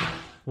one.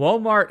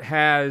 Walmart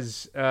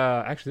has...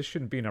 actually, this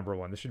shouldn't be number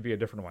 1. This should be a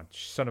different one.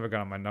 Son of a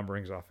gun, my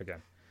numbering's off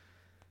again.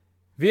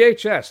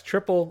 VHS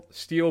triple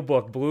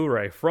steelbook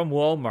Blu-ray from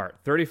Walmart,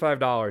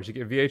 $35. You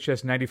get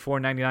VHS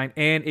 $94.99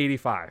 and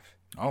 $85.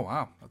 Oh,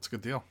 wow. That's a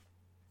good deal.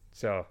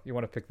 So you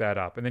want to pick that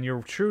up. And then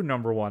your true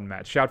number 1,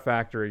 Matt, Shout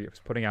Factory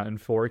is putting out in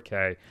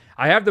 4K.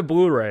 I have the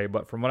Blu-ray,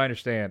 but from what I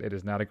understand, it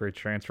is not a great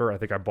transfer. I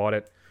think I bought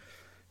it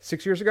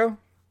 6 years ago.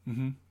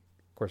 Mm-hmm.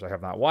 Of course, I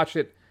have not watched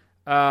it.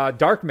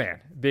 Darkman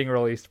being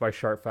released by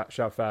Shout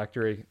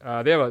Factory.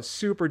 They have a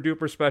super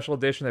duper special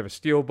edition. They have a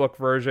steelbook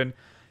version.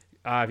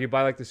 If you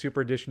buy like the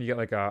super edition, you get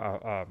like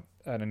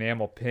an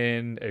enamel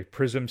pin, a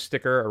prism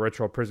sticker, a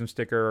retro prism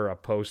sticker, a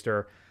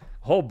poster,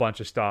 a whole bunch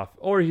of stuff.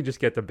 Or you can just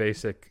get the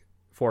basic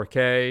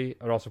 4K.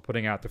 They're also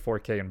putting out the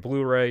 4K and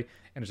Blu-ray,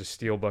 and it's a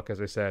steelbook, as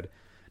I said.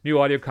 New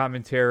audio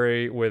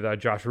commentary with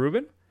Josh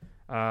Rubin.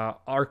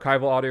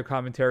 Archival audio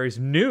commentaries,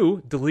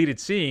 new deleted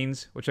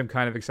scenes, which I'm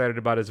kind of excited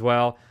about as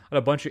well, and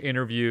a bunch of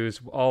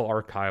interviews, all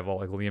archival,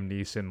 like Liam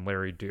Neeson,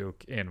 Larry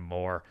Duke, and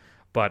more.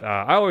 But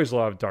I always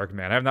loved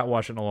Darkman. I have not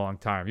watched it in a long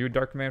time. You a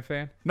Darkman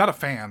fan? Not a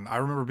fan. I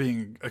remember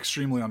being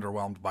extremely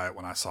underwhelmed by it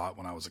when I saw it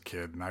when I was a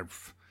kid, and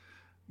I've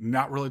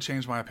not really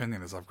changed my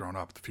opinion as I've grown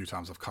up the few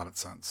times I've caught it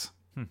since.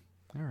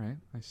 All right.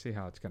 I see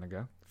how it's going to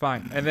go.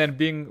 Fine. And then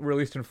being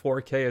released in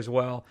 4K as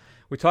well.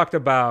 We talked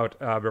about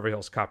Beverly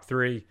Hills Cop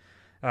 3.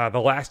 The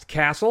Last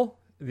Castle,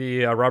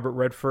 the Robert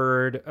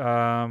Redford,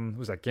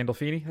 was that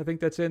Gandolfini? I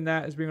think that's in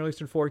that, is being released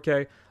in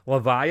 4K.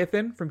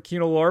 Leviathan from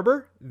Kino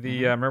Lorber.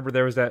 Remember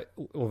there was that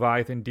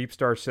Leviathan, Deep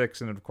Star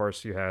 6, and of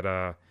course you had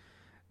the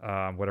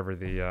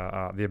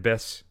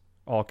Abyss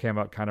all came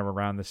out kind of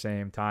around the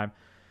same time.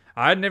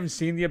 I'd never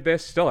seen The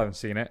Abyss, still haven't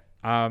seen it.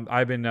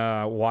 I've been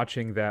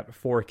watching that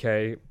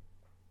 4K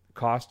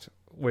cost,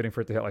 waiting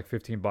for it to hit like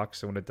 $15.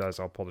 So when it does,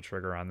 I'll pull the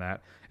trigger on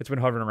that. It's been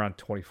hovering around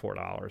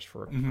 $24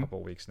 for a couple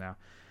of weeks now.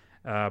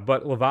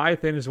 But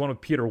Leviathan is one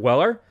with Peter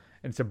Weller.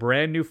 And it's a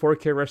brand new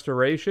 4K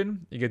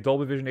restoration. You get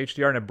Dolby Vision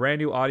HDR, and a brand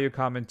new audio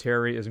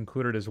commentary is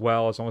included as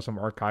well, as well as some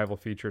archival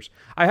features.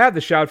 I have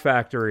the Shout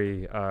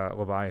Factory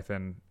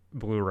Leviathan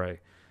Blu-ray.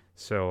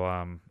 So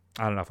I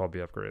don't know if I'll be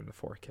upgrading the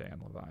 4K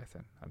on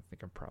Leviathan. I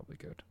think I'm probably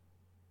good.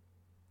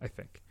 I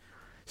think.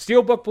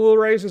 Steelbook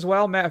Blu-rays as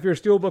well. Matt, if you're a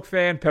Steelbook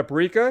fan,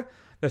 Paprika,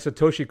 the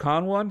Satoshi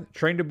Kon one,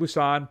 Train to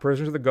Busan,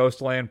 Prisoners of the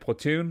Ghostland,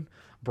 Platoon,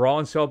 Brawl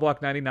in Cell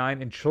Block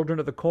 99, and Children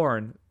of the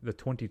Corn, the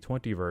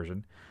 2020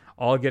 version,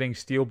 all getting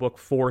Steelbook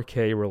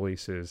 4K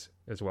releases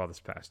as well this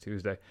past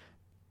Tuesday.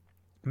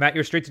 Matt,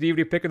 your straight to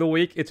DVD pick of the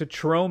week. It's a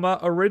Troma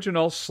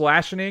original,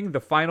 Slashening: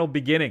 The Final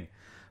Beginning.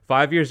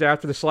 5 years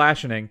after the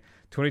Slashening,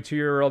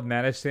 22-year-old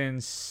Madison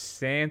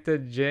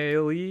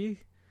Santangeli?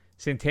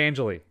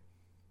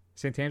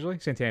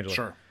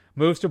 Sure.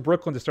 Moves to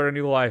Brooklyn to start a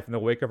new life in the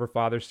wake of her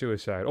father's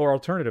suicide. Or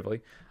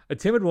alternatively, a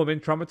timid woman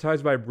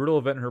traumatized by a brutal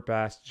event in her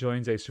past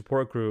joins a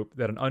support group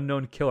that an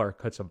unknown killer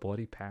cuts a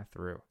bloody path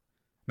through.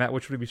 Matt,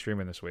 which would we be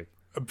streaming this week?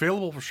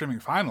 Available for streaming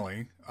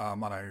finally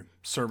on a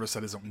service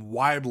that isn't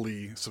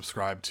widely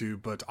subscribed to,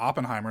 but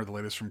Oppenheimer, the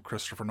latest from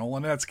Christopher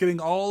Nolan, that's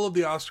getting all of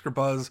the Oscar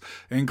buzz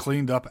and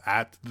cleaned up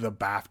at the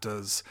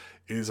BAFTAs,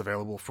 is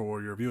available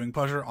for your viewing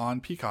pleasure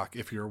on Peacock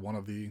if you're one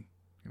of the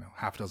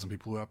half dozen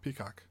people who have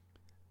Peacock.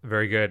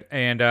 Very good.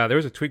 And there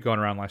was a tweet going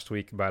around last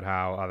week about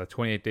how the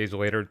 28 days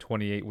later,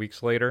 28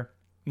 weeks later,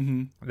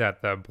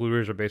 that the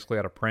Blu-rays are basically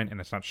out of print and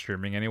it's not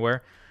streaming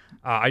anywhere.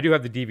 I do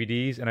have the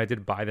DVDs, and I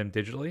did buy them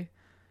digitally,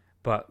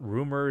 but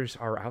rumors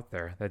are out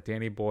there that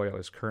Danny Boyle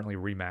is currently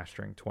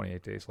remastering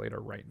 28 Days Later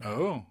right now.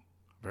 Oh,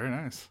 very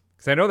nice.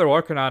 Because I know they're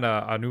working on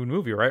a new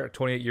movie, right?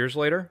 28 Years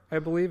Later, I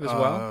believe, as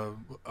well.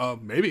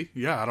 Maybe.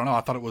 Yeah, I don't know.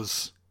 I thought it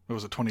was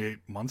 28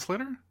 months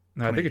later?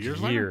 No, I think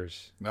it's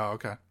years. Oh,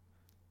 okay.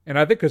 And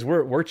I think because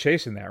we're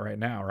chasing that right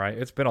now, right?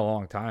 It's been a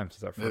long time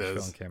since that first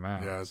film came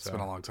out. Yeah, it's been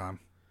a long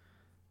time.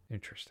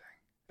 Interesting.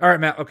 All right,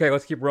 Matt. Okay,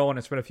 let's keep rolling.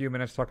 It's been a few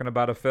minutes talking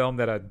about a film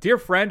that a dear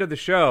friend of the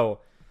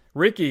show,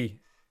 Riki,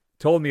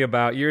 told me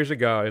about years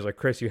ago. He's like,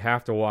 Chris, you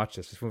have to watch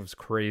this. This movie's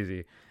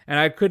crazy. And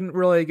I couldn't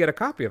really get a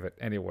copy of it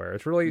anywhere.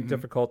 It's really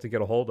difficult to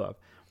get a hold of.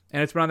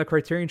 And it's been on the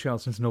Criterion Channel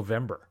since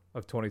November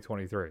of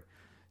 2023.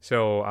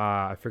 So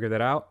I figured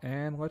that out,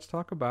 and let's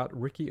talk about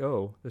Riki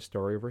O, the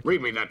story of Riki.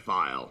 Read me that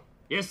file.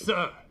 Yes,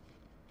 sir.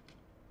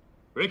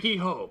 Riki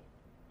Ho,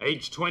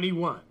 age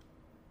 21,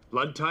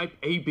 blood type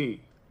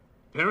AB,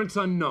 parents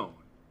unknown,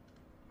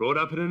 brought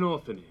up in an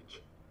orphanage.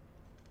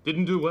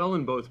 Didn't do well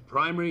in both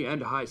primary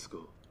and high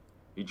school.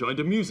 He joined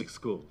a music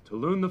school to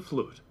learn the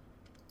flute,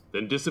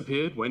 then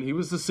disappeared when he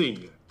was a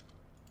senior.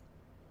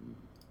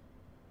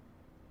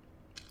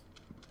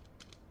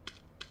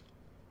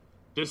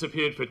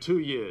 Disappeared for 2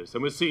 years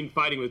and was seen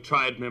fighting with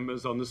triad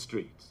members on the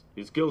streets.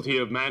 He's guilty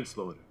of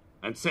manslaughter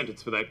and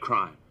sentenced for that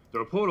crime. The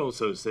report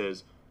also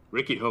says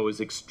Riki Ho is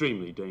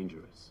extremely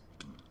dangerous.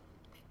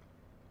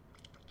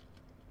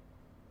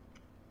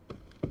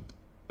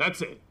 That's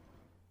it.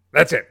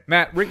 That's it.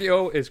 Matt, Riki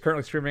O is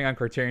currently streaming on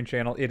Criterion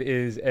Channel. It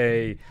is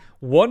a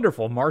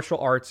wonderful martial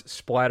arts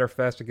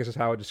splatterfest. I guess is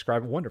how I would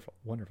describe it. Wonderful.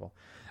 Wonderful.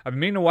 I've been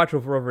meaning to watch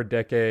it for over a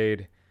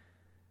decade.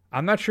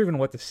 I'm not sure even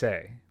what to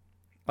say.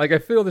 Like, I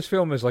feel this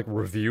film is like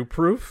review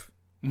proof.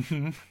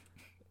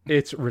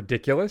 It's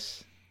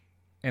ridiculous.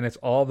 And it's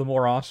all the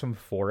more awesome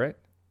for it.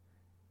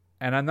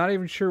 And I'm not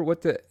even sure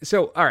what to...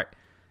 So, all right.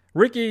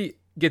 Riki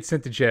gets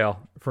sent to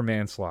jail for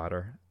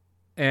manslaughter.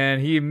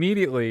 And he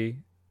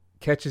immediately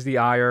catches the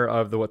ire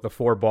of the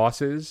four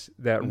bosses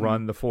that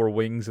run the four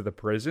wings of the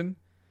prison.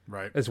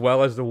 Right. As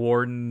well as the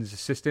warden's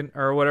assistant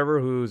or whatever,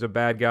 who's a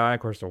bad guy. Of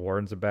course, the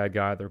warden's a bad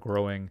guy. They're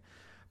growing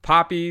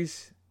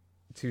poppies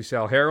to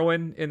sell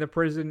heroin in the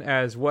prison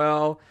as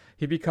well.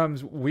 He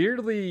becomes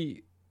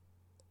weirdly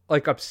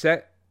like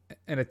upset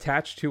and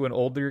attached to an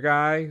older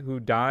guy who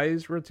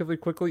dies relatively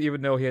quickly,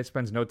 even though he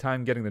spends no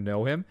time getting to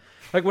know him.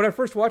 Like when I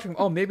first watched him,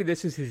 oh, maybe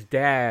this is his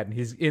dad and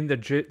he's in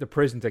the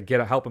prison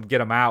to help him get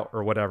him out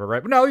or whatever,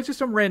 right? But no, he's just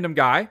some random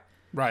guy.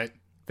 Right.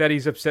 That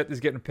he's upset is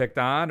getting picked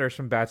on or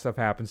some bad stuff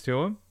happens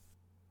to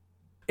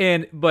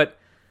him. But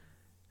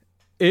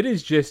it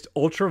is just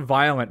ultra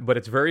violent, but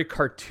it's very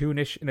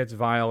cartoonish in its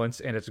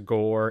violence and its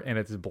gore and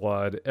its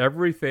blood.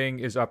 Everything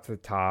is up to the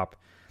top.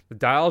 The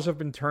dials have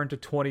been turned to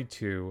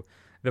 22.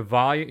 The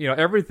volume,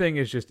 everything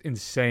is just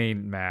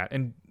insane, Matt.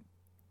 And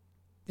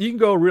you can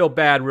go real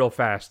bad real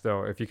fast,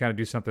 though, if you kind of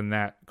do something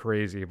that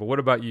crazy. But what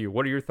about you?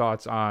 What are your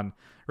thoughts on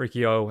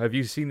Riki O? Have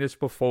you seen this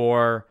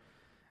before?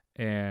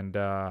 And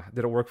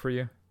did it work for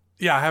you?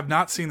 Yeah, I have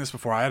not seen this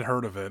before. I had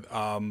heard of it.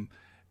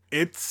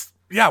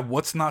 Yeah,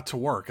 what's not to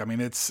work? I mean,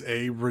 it's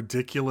a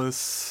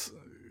ridiculous,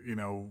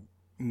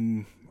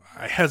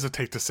 I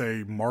hesitate to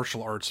say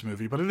martial arts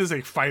movie, but it is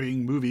a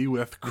fighting movie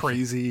with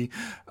crazy,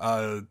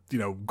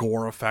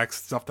 gore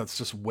effects, stuff that's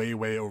just way,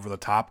 way over the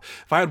top.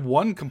 If I had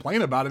one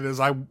complaint about it is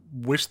I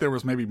wish there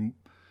was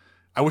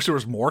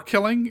more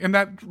killing in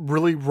that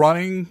really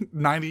running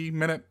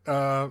 90-minute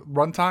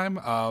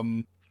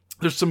runtime.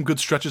 There's some good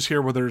stretches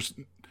here where there's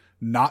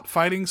not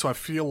fighting, so I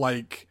feel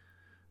like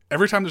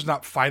every time there's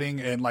not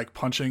fighting and like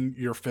punching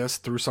your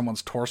fist through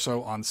someone's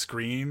torso on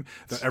screen,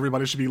 that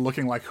everybody should be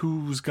looking like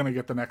who's going to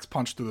get the next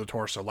punch through the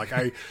torso. Like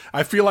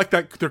I feel like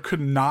that there could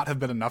not have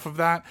been enough of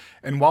that.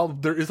 And while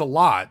there is a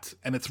lot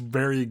and it's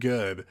very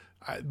good,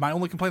 my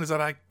only complaint is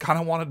that I kind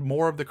of wanted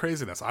more of the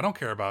craziness. I don't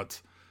care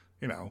about,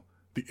 the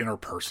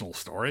interpersonal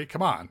story.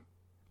 Come on.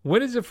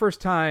 When is the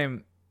first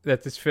time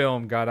that this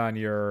film got on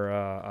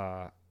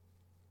your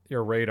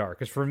radar?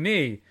 Because for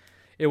me,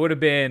 it would have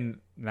been,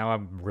 now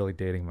I'm really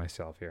dating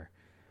myself here,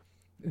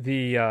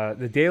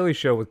 the Daily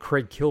Show with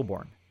Craig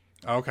Kilborn.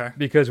 Okay.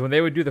 Because when they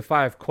would do the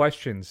 5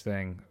 questions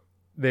thing,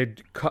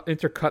 they'd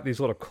intercut these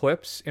little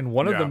clips, and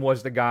one of them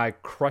was the guy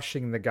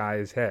crushing the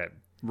guy's head.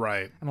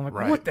 Right. And I'm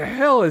like, what the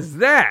hell is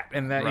that?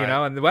 And that, and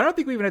I don't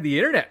think we even had the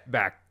internet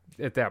back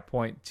at that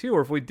point, too.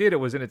 Or if we did, it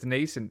was in its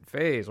nascent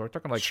phase. We're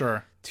talking like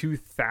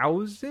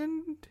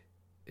 2000,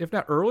 if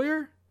not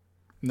earlier.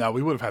 No,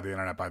 we would have had the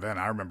internet by then.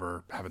 I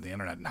remember having the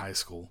internet in high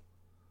school.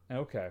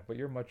 Okay, but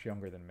you're much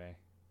younger than me.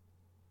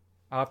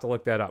 I'll have to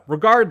look that up.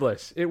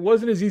 Regardless, it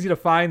wasn't as easy to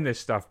find this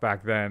stuff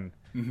back then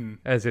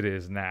as it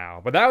is now.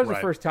 But that was the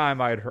first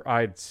time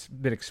I'd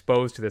been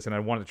exposed to this, and I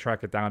wanted to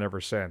track it down ever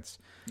since.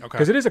 Okay.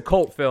 Because it is a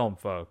cult film,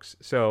 folks.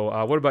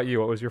 So what about you?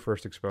 What was your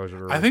first exposure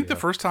to Riki? I think the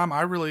first time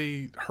I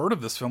really heard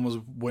of this film was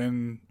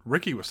when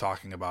Riki was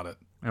talking about it.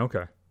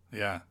 Okay.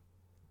 Yeah.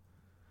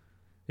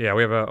 Yeah,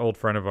 we have an old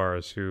friend of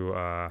ours who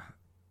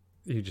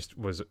he just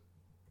was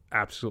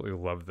absolutely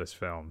loved this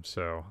film.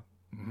 So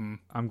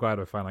I'm glad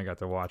I finally got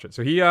to watch it.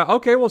 So he,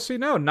 okay, we'll see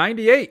now.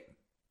 98.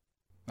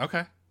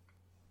 Okay.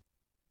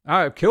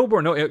 All right,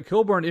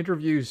 Kilborn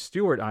interviews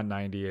Stewart on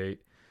 98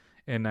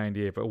 and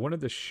 98, but when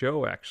did the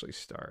show actually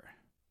start?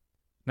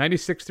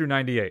 96 through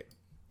 98.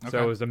 Okay.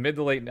 So it was the mid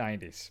to late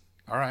 90s.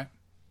 All right.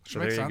 So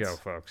there you go,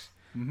 folks.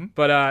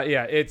 But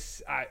yeah,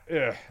 it's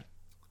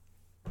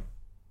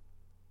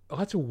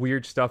lots of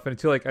weird stuff in it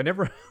too. Like I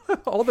never,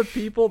 all the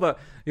people, the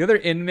other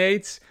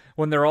inmates,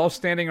 when they're all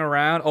standing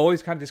around,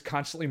 always kind of just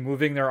constantly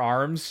moving their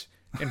arms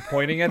and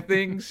pointing at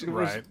things,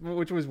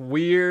 which was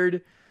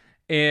weird.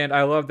 And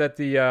I love that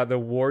the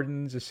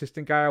warden's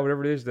assistant guy or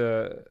whatever it is,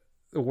 the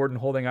warden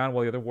holding on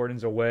while the other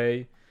warden's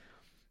away.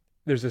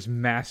 There's this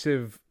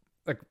massive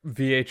like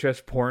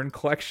VHS porn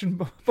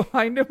collection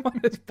behind him on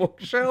his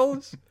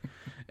bookshelves,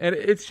 and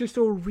it's just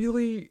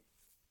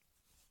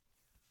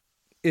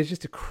it's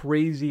just a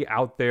crazy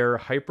out there,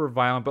 hyper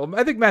violent. But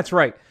I think Matt's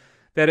right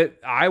that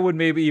I would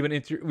maybe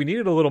even we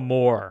needed a little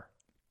more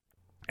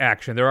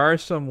action. There are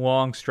some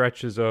long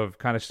stretches of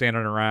kind of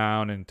standing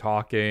around and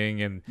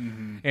talking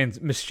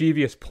and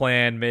mischievous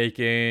plan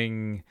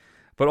making.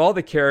 But all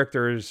the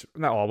characters,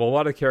 not all, but a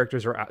lot of the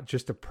characters are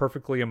just a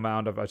perfectly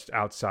amount of just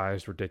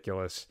outsized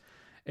ridiculous.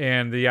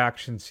 And the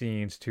action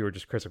scenes, too, are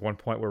just crazy. Like one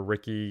point where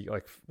Ricky,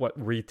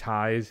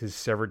 reties his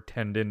severed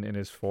tendon in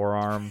his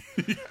forearm.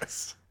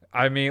 Yes.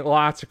 I mean,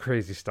 lots of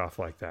crazy stuff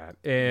like that.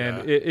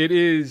 And it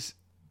is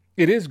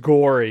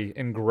gory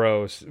and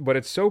gross, but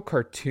it's so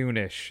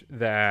cartoonish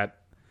that,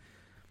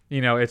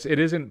 it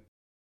isn't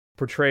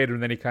portrayed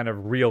with any kind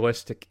of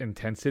realistic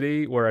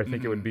intensity where I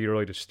think it would be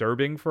really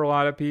disturbing for a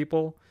lot of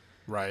people.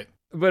 Right.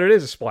 But it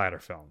is a splatter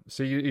film.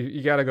 So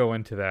you got to go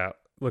into that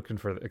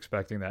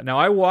expecting that. Now,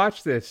 I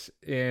watched this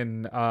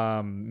in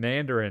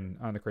Mandarin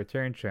on the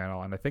Criterion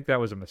Channel, and I think that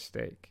was a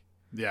mistake.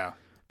 Yeah.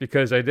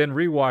 Because I then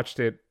rewatched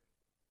it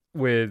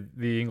with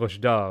the English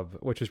dub,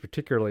 which is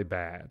particularly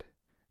bad.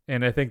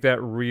 And I think that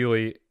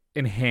really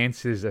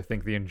enhances,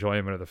 the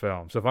enjoyment of the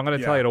film. So if I'm going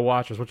to tell you to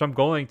watch this, which I'm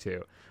going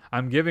to,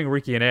 I'm giving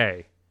Riki an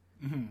A.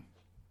 Mm-hmm.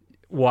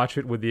 Watch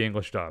it with the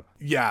English dub.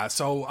 Yeah,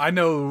 so I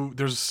know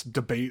there's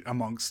debate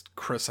amongst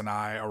Chris and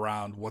I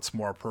around what's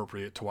more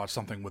appropriate to watch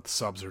something with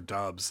subs or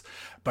dubs,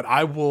 but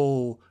I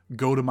will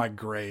go to my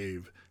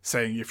grave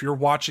saying if you're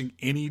watching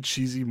any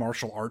cheesy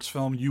martial arts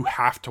film, you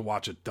have to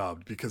watch it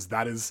dubbed, because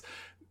that is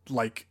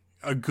like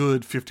a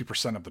good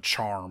 50% of the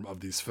charm of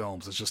these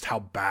films is just how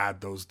bad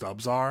those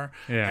dubs are.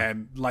 Yeah.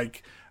 And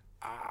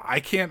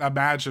I can't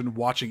imagine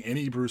watching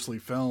any Bruce Lee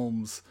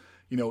films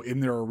in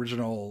their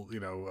original,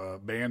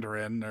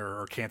 Mandarin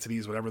or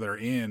Cantonese, whatever they're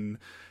in,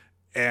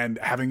 and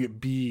having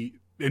it be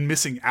and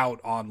missing out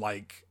on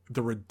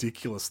the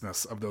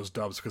ridiculousness of those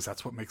dubs, because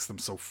that's what makes them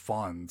so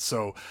fun.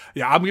 So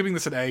yeah, I'm giving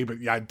this an A, but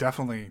yeah, I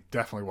definitely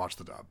watch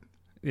the dub.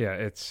 Yeah,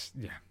 it's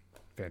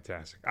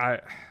fantastic.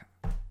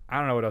 I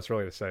don't know what else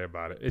really to say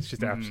about it. It's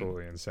just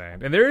absolutely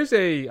insane. And there is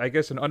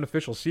an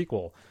unofficial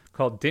sequel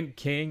called Dint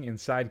King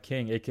Inside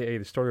King, a.k.a.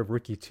 The Story of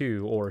Riki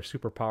 2, or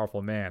Super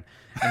Powerful Man.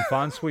 And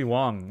Fan Sui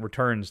Wong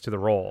returns to the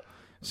role.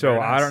 So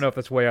nice. I don't know if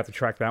that's way I have to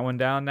track that one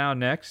down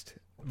next.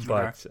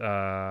 But,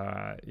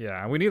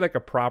 we need a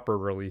proper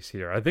release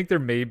here. I think there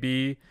may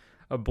be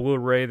a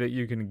Blu-ray that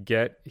you can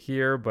get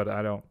here, but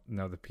I don't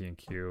know the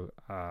P&Q.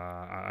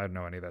 I don't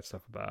know any of that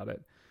stuff about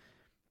it.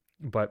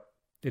 But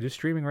it is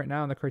streaming right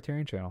now on the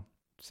Criterion Channel.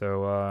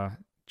 So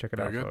check it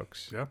out,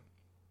 folks. Yeah.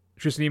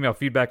 Just an email,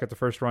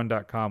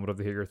 feedback@thefirstrun.com. Would love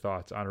to hear your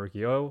thoughts on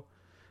Riki O,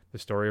 the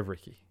story of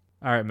Riki.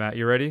 All right, Matt,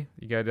 you ready?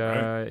 You got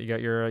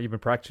you've been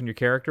practicing your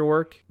character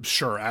work?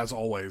 Sure, as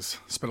always.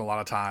 Spent a lot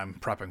of time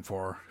prepping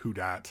for Who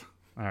Dat.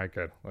 All right,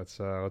 good. Let's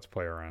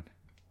play around.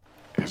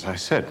 As I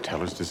said,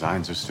 Teller's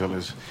designs are still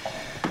as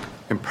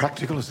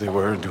impractical as they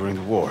were during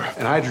the war.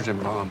 An hydrogen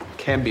bomb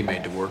can be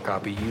made to work,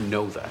 Oppie. You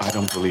know that. I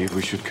don't believe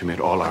we should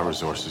commit all our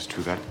resources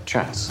to that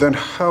chance. Then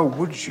how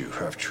would you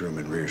have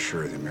Truman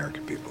reassure the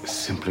American people?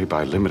 Simply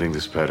by limiting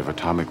the spread of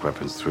atomic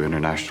weapons through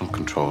international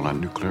control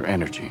on nuclear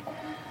energy.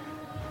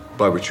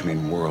 By which you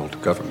mean world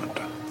government?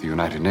 The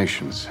United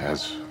Nations,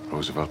 as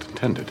Roosevelt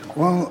intended.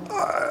 Well,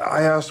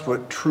 I asked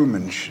what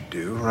Truman should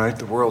do, right?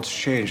 The world's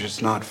changed.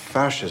 It's not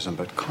fascism,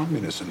 but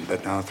communism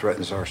that now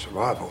threatens our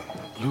survival.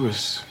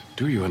 Lewis,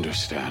 do you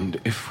understand?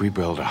 If we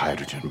build a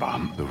hydrogen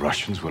bomb, the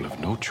Russians will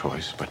have no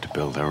choice but to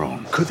build their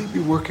own. Could they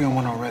be working on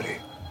one already?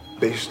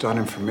 Based on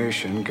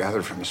information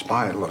gathered from a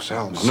spy at Los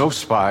Alamos. No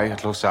spy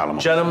at Los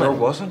Alamos. Gentlemen, there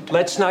wasn't?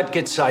 Let's not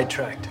get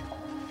sidetracked.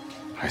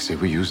 I say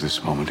we use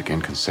this moment to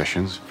gain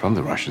concessions from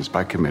the Russians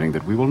by committing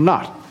that we will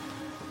not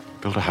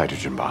build a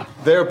hydrogen bomb.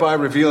 Thereby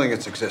revealing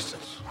its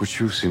existence. Which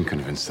you seem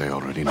convinced they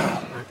already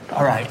know.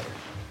 All right.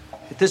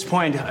 At this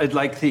point, I'd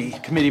like the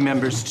committee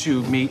members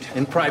to meet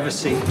in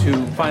privacy to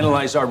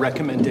finalize our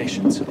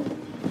recommendations.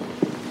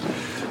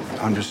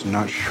 I'm just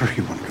not sure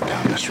you want to go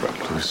down this road.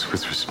 Lewis,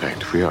 with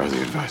respect, we are the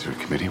advisory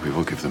committee. We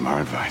will give them our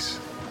advice.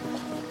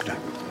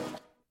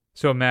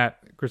 So, Matt,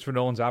 Christopher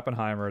Nolan's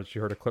Oppenheimer, as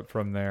you heard a clip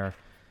from there,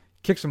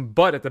 kicked some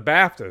butt at the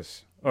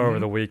BAFTAs over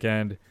the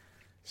weekend.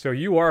 So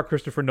you are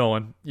Christopher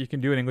Nolan. You can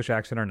do an English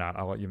accent or not.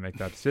 I'll let you make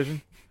that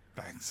decision.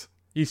 Thanks.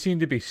 You seem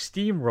to be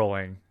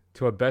steamrolling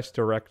to a Best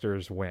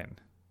Director's win,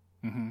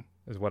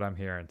 is what I'm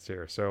hearing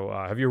here. So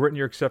have you written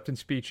your acceptance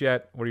speech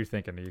yet? What are you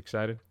thinking? Are you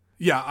excited?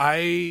 Yeah,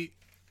 I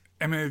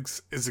am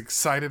as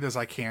excited as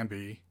I can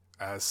be,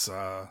 as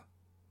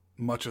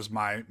much as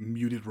my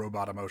muted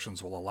robot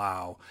emotions will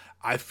allow.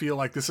 I feel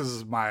like it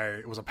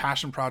was a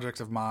passion project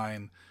of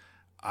mine.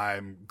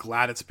 I'm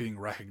glad it's being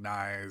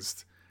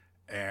recognized.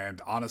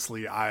 And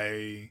honestly,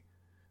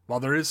 while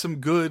there is some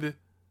good,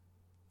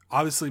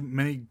 obviously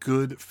many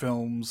good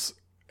films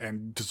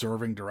and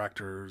deserving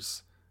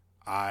directors,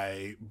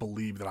 I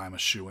believe that I'm a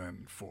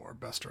shoo-in for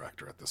Best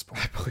Director at this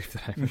point. I believe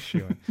that I'm a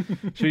shoo-in.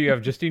 So you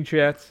have Justine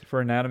Chatz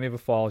for Anatomy of a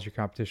Fall as your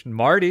competition.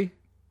 Marty,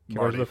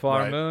 Killers of the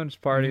Flower Moon is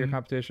part of your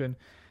competition.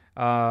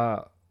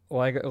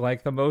 Like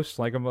Yorgos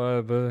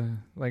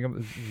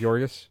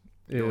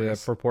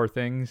for Poor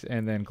Things,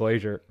 and then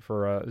Glazier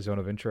for Zone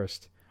of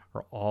Interest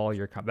are all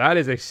your. That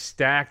is a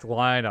stacked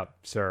lineup,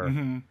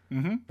 sir.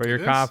 But you're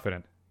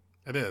confident.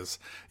 It is.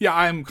 Yeah,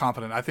 I'm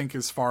confident. I think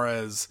as far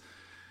as,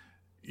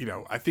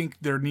 I think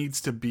there needs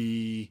to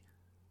be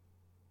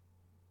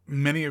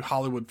many of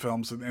Hollywood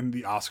films and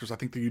the Oscars. I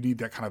think that you need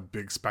that kind of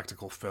big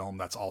spectacle film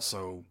that's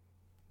also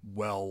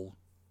well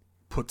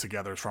put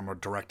together from a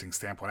directing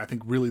standpoint. I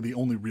think really the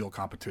only real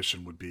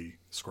competition would be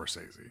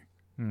Scorsese.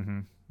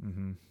 All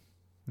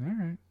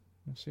right.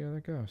 We'll see how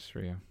that goes for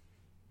you.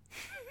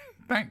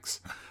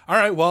 Thanks. All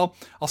right. Well,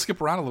 I'll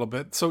skip around a little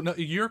bit. So no,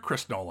 you're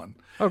Chris Nolan.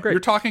 Oh, great. You're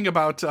talking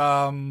about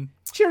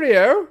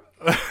Cheerio.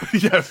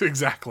 Yes,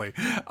 exactly.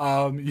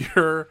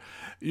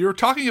 You're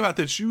talking about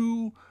that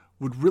you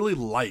would really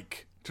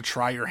like to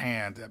try your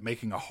hand at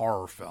making a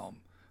horror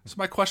film. So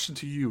my question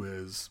to you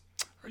is,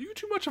 are you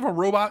too much of a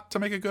robot to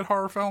make a good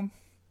horror film?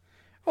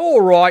 All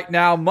right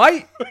now,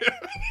 mate.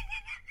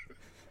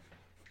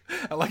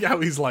 I like how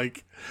he's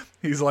like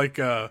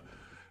a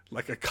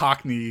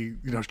Cockney,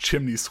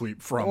 chimney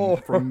sweep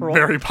from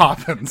Mary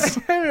Poppins.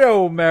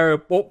 Hello, Mary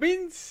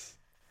Poppins.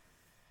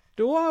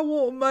 Do I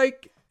want to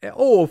make an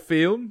horror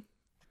film?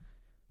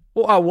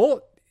 What I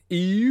want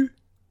you.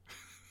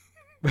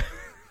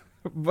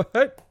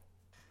 But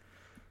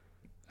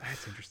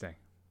that's interesting.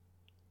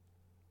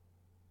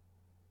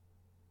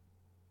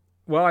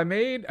 Well, I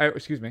made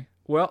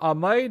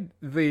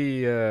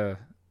the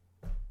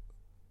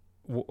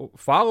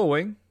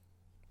following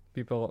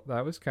people.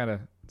 That was kind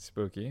of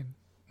spooky.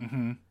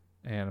 And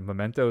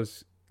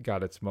Memento's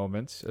got its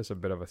moments as a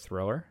bit of a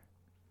thriller.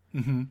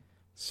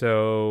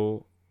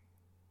 So,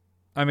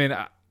 I mean,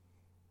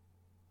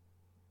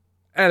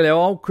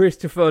 hello, I'm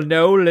Christopher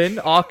Nolan.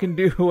 I can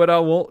do what I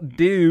want to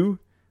do.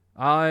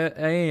 I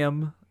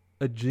am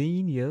a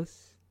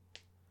genius.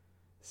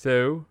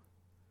 So,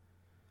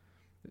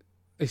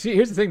 see,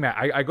 here's the thing, Matt.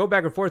 I go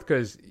back and forth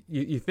because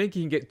you think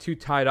you can get too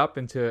tied up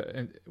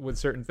with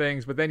certain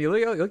things, but then you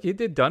look, you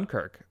did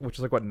Dunkirk, which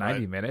is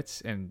 90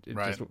 minutes, and it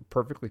just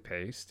perfectly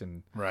paced,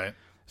 and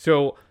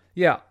so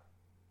yeah.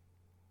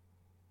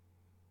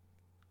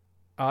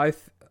 I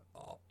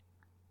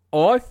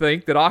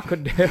think that I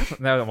could.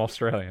 Now I'm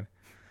Australian.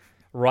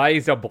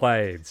 Razor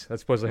blades.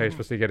 That's supposedly how you're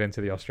supposed to get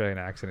into the Australian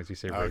accent as you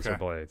say razor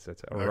blades.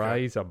 That's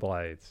razor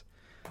blades.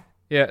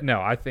 Yeah,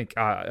 no, I think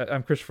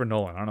I'm Christopher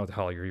Nolan. I don't know what the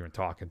hell you're even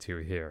talking to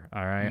here.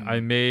 All right, I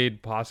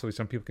made possibly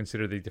some people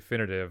consider the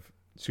definitive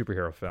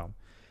superhero film.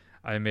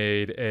 I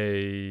made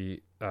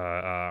a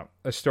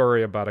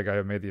story about a guy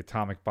who made the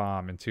atomic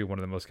bomb into one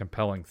of the most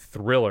compelling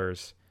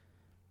thrillers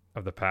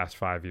of the past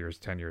 5 years,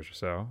 10 years or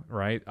so.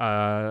 Right?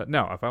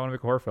 No, if I want to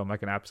make a horror film, I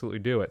can absolutely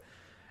do it.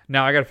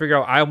 Now I got to figure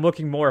out. I'm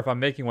looking more if I'm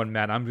making one,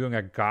 Matt. I'm doing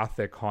a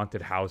gothic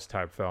haunted house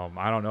type film.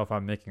 I don't know if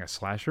I'm making a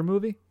slasher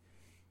movie.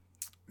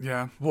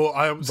 Yeah, well,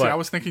 I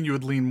was thinking you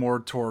would lean more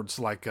towards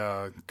like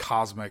a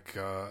cosmic,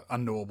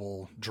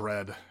 unknowable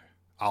dread,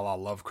 a la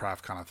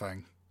Lovecraft kind of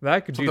thing.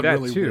 That could do that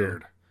really too.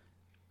 Weird.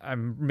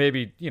 I'm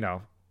maybe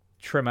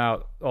trim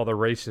out all the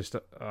racist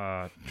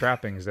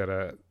trappings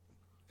that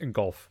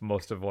engulf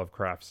most of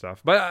Lovecraft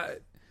stuff.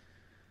 But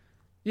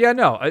we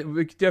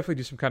could definitely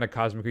do some kind of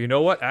cosmic. You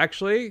know what?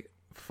 Actually,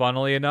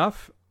 funnily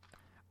enough,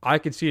 I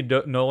could see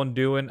Nolan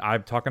doing.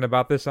 I'm talking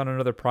about this on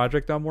another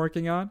project I'm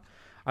working on.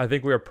 I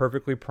think we are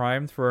perfectly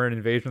primed for an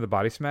Invasion of the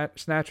Body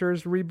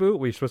Snatchers reboot.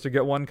 We're supposed to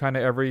get one kind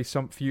of every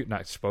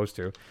not supposed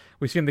to.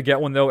 We seem to get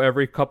one, though,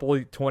 every couple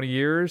of 20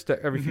 years,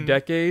 to every few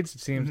decades,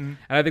 it seems. And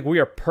I think we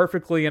are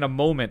perfectly in a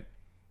moment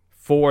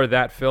for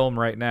that film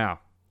right now,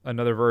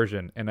 another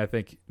version. And I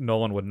think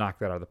Nolan would knock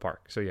that out of the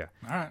park. So, yeah.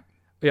 All right.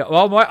 Yeah,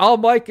 well, I'll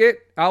make it.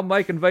 I'll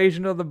make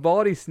Invasion of the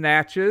Body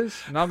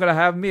Snatchers, and I'm going to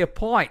have me a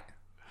pint.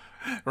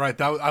 Right.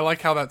 I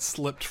like how that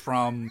slipped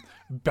from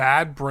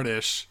bad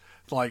British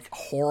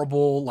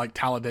horrible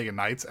Talladega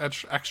Nights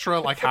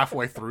extra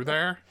halfway through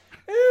there.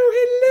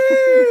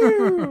 Oh,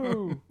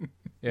 hello.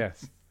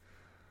 Yes.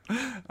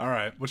 All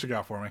right, what you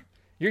got for me?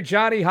 You're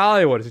Johnny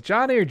Hollywood. Is it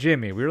Johnny or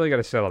Jimmy? We really got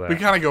to settle that. We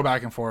kind of go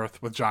back and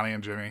forth with Johnny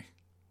and Jimmy.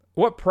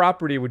 What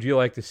property would you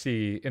like to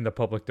see in the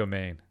public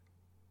domain?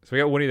 So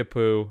we got Winnie the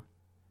Pooh.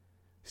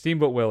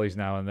 Steamboat Willie's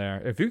now in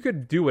there. If you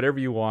could do whatever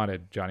you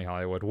wanted, Johnny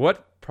Hollywood,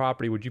 what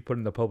property would you put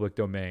in the public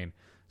domain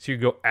so you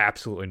could go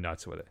absolutely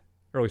nuts with it?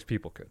 Or at least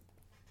people could.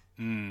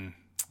 Man,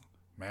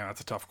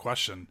 that's a tough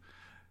question.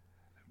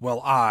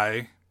 Well,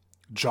 I,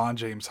 John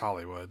James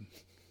Hollywood,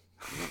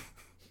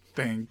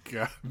 think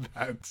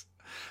that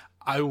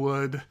I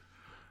would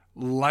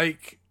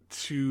like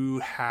to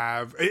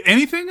have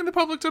anything in the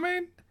public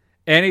domain.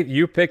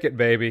 You pick it,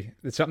 baby.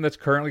 It's something that's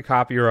currently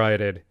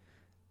copyrighted.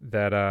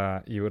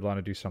 that you would want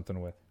to do something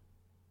with?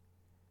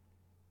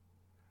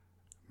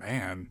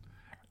 Man,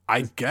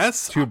 I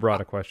guess too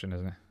broad a question,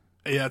 isn't it?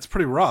 Yeah, it's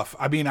pretty rough.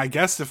 I mean, I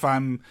guess if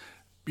I'm,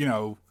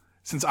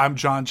 since I'm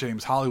John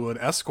James Hollywood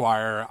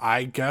Esquire,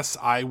 I guess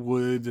I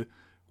would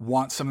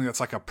want something that's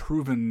like a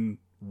proven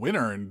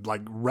winner and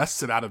like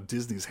wrested out of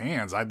Disney's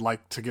hands. I'd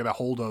like to get a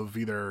hold of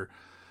either,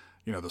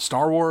 the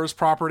Star Wars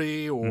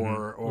property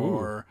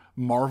or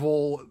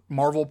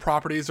Marvel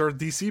properties or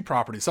DC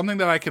properties. Something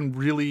that I can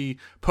really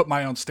put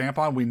my own stamp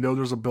on. We know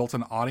there's a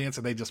built-in audience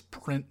and they just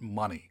print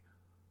money.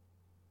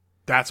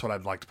 That's what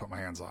I'd like to put my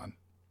hands on.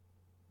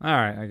 All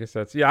right, I guess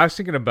that's... Yeah, I was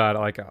thinking about it,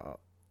 like,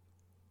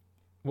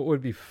 what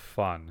would be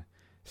fun?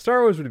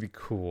 Star Wars would be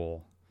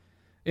cool.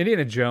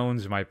 Indiana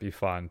Jones might be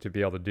fun to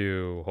be able to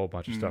do a whole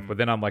bunch of stuff, but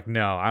then I'm like,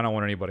 no, I don't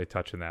want anybody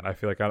touching that. I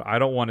feel like I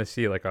don't want to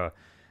see like a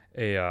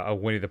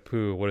Winnie the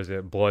Pooh, what is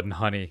it, Blood and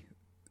Honey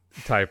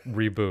type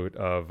reboot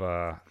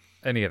of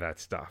any of that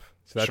stuff.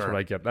 So that's what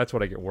I get. That's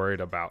what I get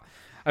worried about.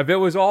 If it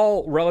was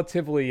all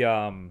relatively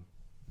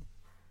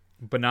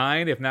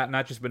benign, if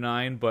not just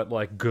benign, but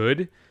like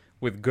good,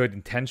 with good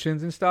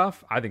intentions and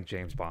stuff, I think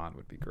James Bond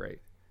would be great.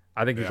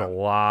 I think there's a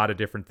lot of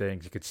different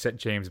things. You could set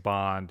James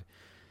Bond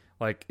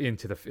like in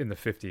the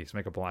 50s,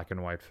 make a black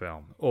and white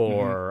film,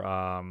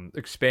 or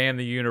expand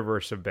the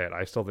universe a bit.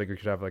 I still think we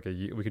could have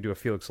we could do a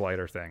Felix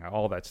Leiter thing,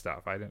 all that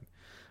stuff.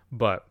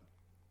 But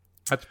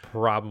that's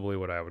probably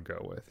what I would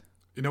go with.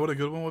 You know what a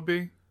good one would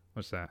be?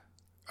 What's that?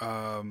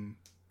 I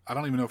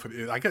don't even know if it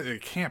is. I guess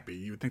it can't be.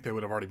 You would think they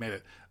would have already made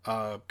it.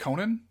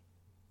 Conan.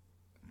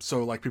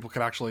 So like people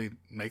could actually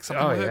make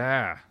something with it. Oh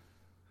yeah,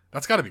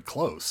 that's got to be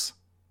close.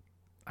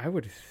 I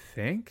would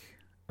think.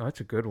 Oh,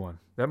 that's a good one.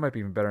 That might be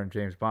even better than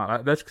James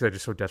Bond. That's because I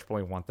just so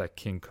desperately want that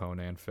King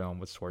Conan film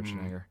with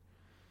Schwarzenegger.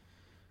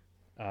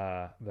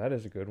 That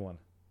is a good one.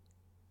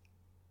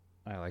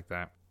 I like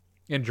that.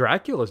 And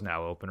Dracula's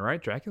now open,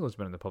 right? Dracula's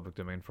been in the public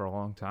domain for a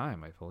long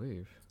time, I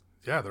believe.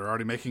 Yeah, they're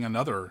already making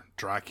another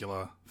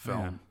Dracula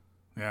film.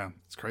 Yeah,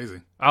 it's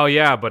crazy. Oh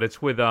yeah, but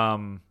it's with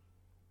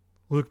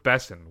Luke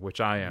Besson,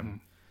 which I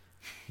am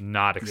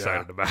not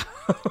excited about.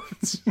 At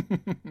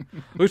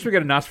least we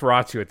get a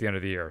Nosferatu at the end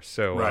of the year.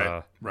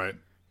 So right.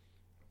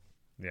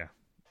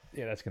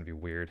 Yeah, that's gonna be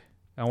weird.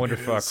 I wonder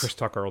if Chris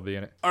Tucker will be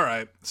in it. All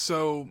right,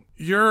 so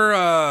you're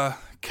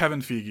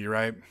Kevin Feige,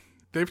 right?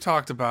 They've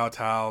talked about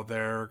how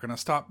they're gonna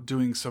stop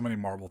doing so many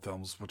Marvel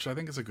films, which I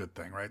think is a good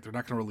thing, right? They're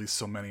not gonna release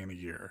so many in a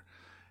year,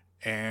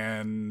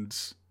 and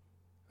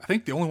I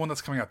think the only one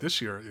that's coming out this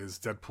year is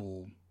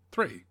Deadpool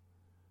 3.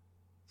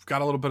 We've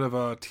got a little bit of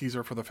a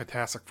teaser for the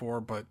Fantastic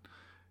Four, but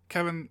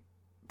Kevin,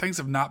 things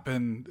have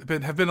been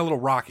a little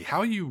rocky. How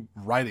are you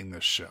riding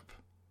this ship?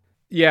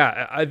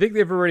 Yeah, I think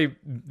they've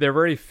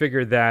already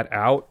figured that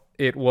out.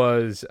 It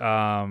was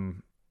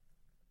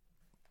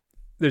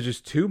there's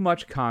just too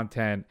much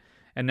content,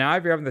 and now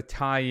if you're having to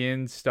tie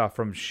in stuff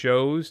from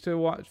shows to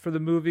watch for the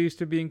movies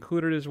to be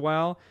included as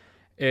well,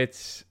 I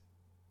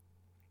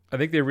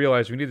think they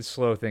realize we need to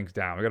slow things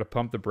down. We got to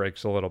pump the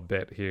brakes a little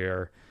bit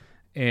here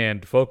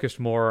and focus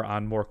more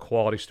on more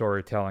quality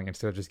storytelling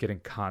instead of just getting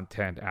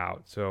content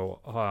out. So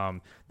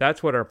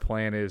that's what our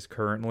plan is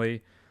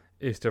currently,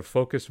 is to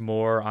focus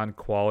more on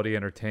quality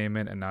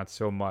entertainment and not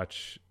so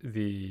much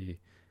the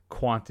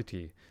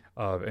quantity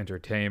of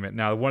entertainment.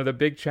 Now, one of the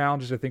big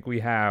challenges I think we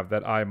have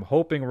that I'm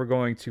hoping we're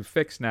going to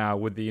fix now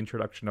with the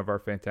introduction of our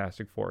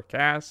Fantastic Four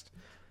cast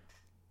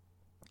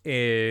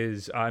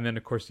is, and then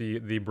of course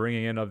the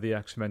bringing in of the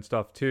X-Men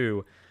stuff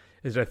too,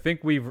 is I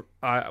think we've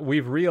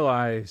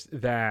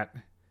realized that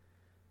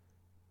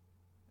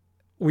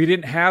we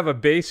didn't have a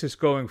basis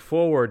going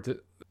forward.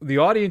 The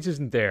audience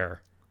isn't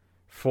there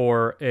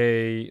for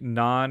a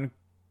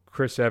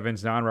non-Chris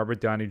Evans, non-Robert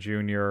Downey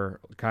Jr.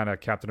 kind of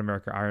Captain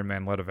America, Iron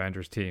Man-led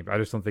Avengers team. I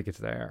just don't think it's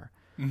there.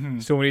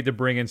 So we need to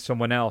bring in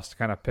someone else to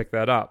kind of pick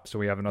that up. So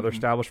we have another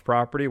established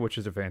property, which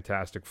is a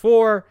Fantastic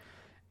Four,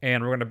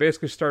 and we're going to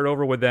basically start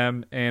over with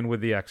them and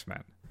with the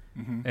X-Men.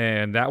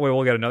 And that way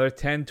we'll get another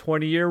 10,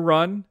 20-year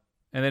run,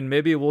 and then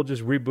maybe we'll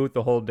just reboot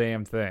the whole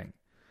damn thing.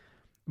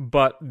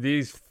 But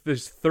these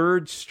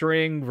third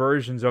string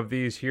versions of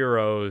these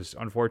heroes,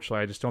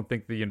 unfortunately, I just don't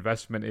think the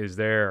investment is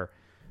there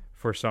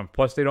for some.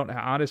 Plus, they don't,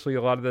 honestly,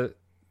 a lot of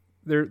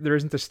there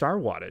isn't the star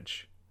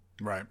wattage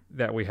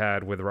that we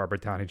had with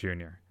Robert Downey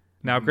Jr.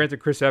 Now, granted,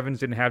 Chris Evans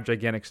didn't have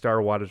gigantic star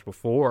wattage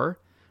before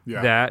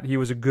that. He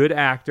was a good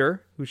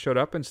actor who showed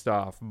up and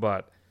stuff,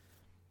 but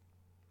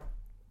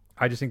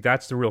I just think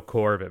that's the real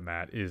core of it,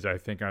 Matt, is I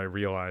think I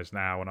realized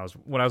now when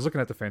I was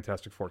looking at the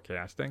Fantastic Four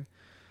casting,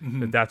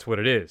 that's what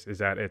it is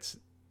that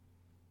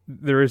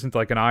there isn't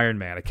like an Iron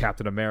Man, a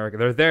Captain America.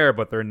 They're there,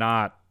 but they're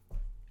not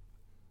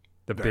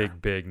the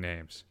big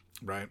names.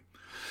 Right.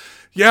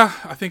 Yeah,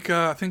 I think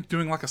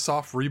doing like a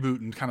soft reboot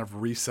and kind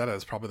of reset it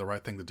is probably the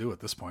right thing to do at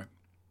this point.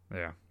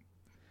 Yeah.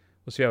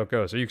 We'll see how it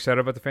goes. Are you excited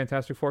about the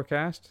Fantastic Four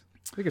cast?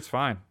 I think it's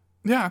fine.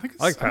 Yeah, I think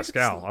I like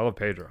Pascal. I love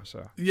Pedro.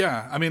 So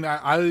yeah, I mean,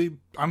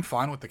 I'm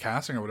fine with the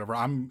casting or whatever.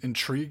 I'm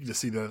intrigued to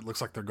see that it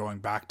looks like they're going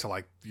back to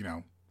like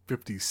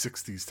 50s,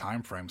 60s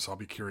time frame. So I'll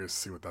be curious to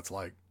see what that's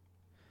like.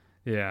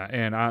 Yeah,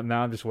 and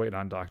now I'm just waiting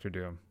on Doctor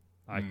Doom.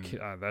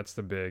 That's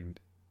the big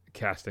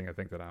casting. I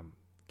think that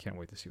can't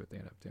wait to see what they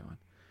end up doing.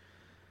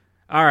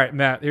 All right,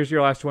 Matt. Here's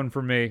your last one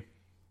for me.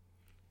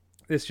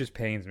 This just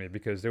pains me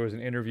because there was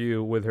an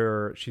interview with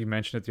her. She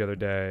mentioned it the other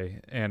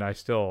day, and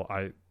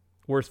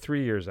we're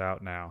 3 years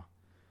out now.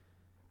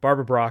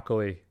 Barbara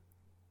Broccoli,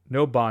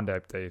 no Bond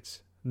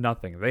updates,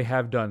 nothing. They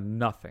have done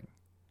nothing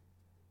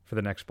for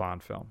the next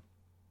Bond film.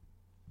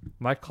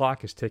 My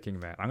clock is ticking,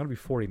 Matt. I'm going to be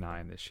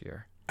 49 this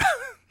year.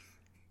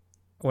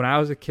 When I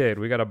was a kid,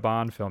 we got a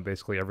Bond film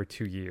basically every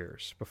 2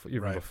 years,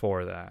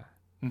 before that.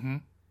 Mm-hmm.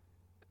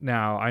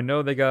 Now, I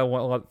know they got to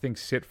let things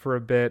sit for a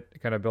bit,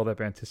 kind of build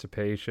up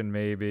anticipation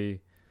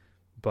maybe,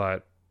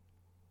 but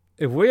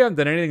if we haven't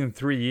done anything in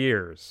 3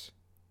 years,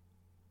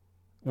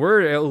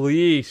 we're at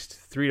least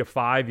 3 to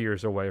 5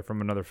 years away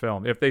from another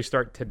film, if they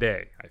start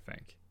today, I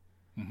think.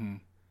 Mm-hmm.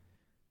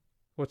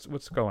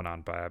 What's going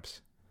on,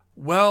 Babs?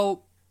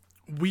 Well,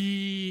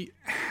 we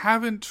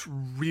haven't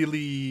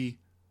really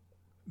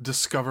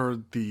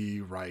discovered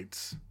the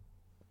right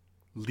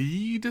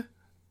lead.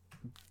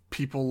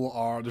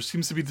 There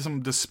seems to be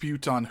some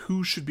dispute on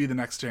who should be the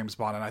next James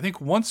Bond, and I think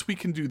once we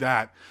can do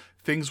that,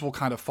 things will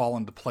kind of fall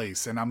into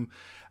place. And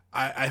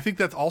I think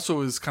that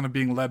also is kind of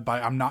being led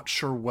by, I'm not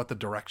sure what the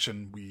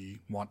direction we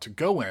want to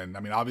go in.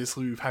 I mean,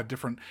 obviously we've had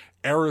different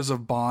eras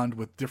of Bond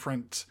with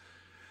different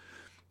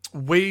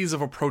ways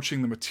of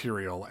approaching the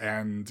material,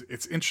 and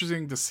it's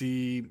interesting to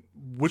see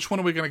which one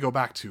are we going to go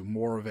back to.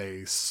 More of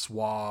a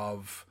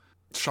suave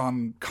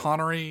Sean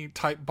Connery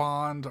type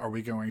Bond? Are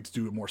we going to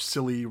do a more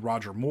silly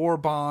Roger Moore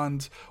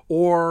Bond?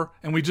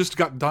 And we just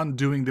got done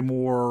doing the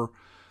more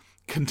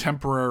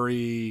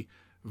contemporary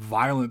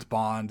violent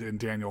Bond in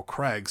Daniel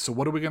Craig. So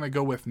what are we going to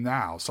go with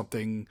now?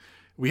 Something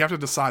we have to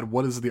decide,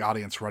 what is the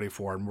audience ready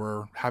for? And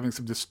we're having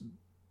some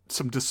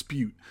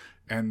dispute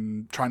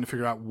and trying to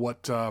figure out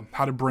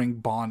how to bring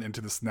Bond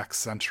into this next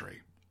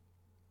century.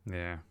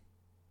 Yeah,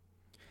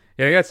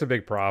 that's a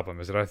big problem,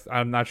 is that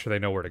I'm not sure they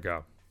know where to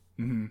go.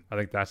 Mm-hmm. I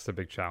think that's the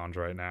big challenge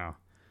right now.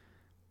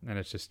 And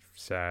it's just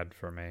sad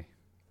for me.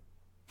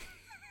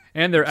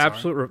 And they're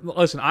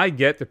listen, I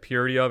get the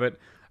purity of it,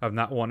 of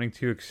not wanting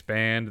to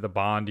expand the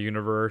Bond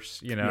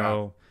universe,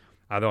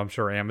 although I'm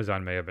sure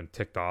Amazon may have been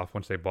ticked off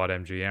once they bought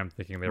MGM,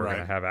 thinking they were going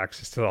to have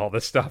access to all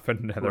this stuff.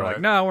 And they're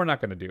like, no, we're not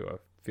going to do a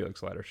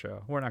Felix Leiter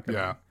show. We're not going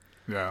to.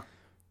 Yeah.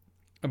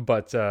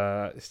 But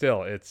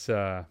still, it's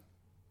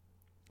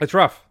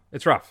rough.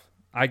 It's rough.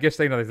 I guess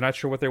they're not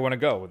sure what they want to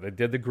go. They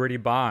did the gritty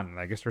Bond.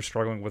 I guess they're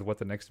struggling with what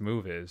the next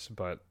move is,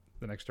 but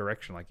the next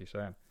direction, like you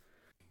said.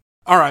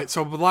 All right,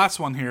 so the last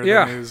one here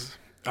then is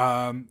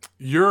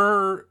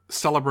your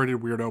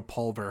celebrated weirdo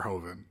Paul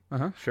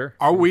Verhoeven. Sure.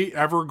 Are we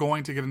ever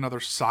going to get another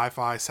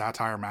sci-fi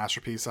satire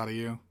masterpiece out of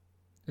you?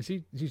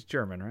 He's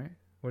German, right?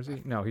 What is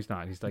he? No, he's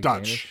not. He's like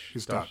Dutch. Danish.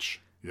 He's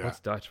Dutch. Yeah. What's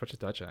Dutch? What's a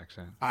Dutch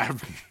accent? I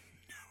have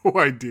no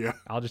idea.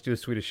 I'll just do a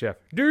Swedish Chef.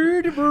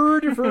 Dirty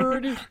birdie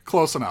birdie.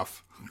 Close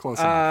enough.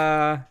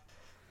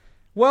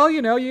 Well,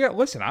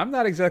 listen, I'm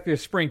not exactly a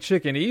spring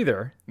chicken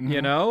either,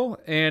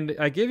 and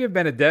I gave you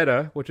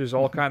Benedetta, which is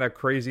all kind of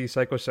crazy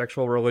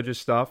psychosexual religious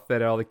stuff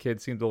that all the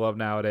kids seem to love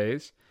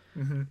nowadays.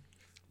 Mm-hmm.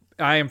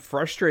 I am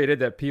frustrated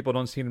that people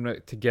don't seem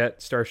to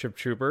get Starship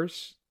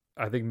Troopers.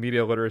 I think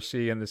media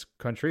literacy in this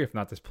country, if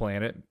not this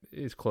planet,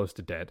 is close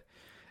to dead.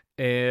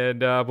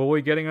 And but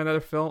we're getting another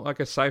film, like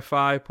a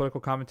sci-fi,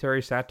 political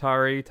commentary,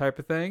 satire type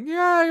of thing.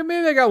 Yeah,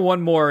 maybe I got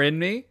one more in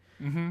me.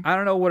 Mm-hmm. I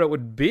don't know what it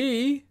would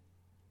be.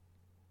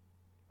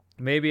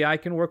 Maybe I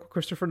can work with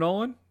Christopher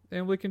Nolan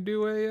and we can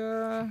do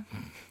a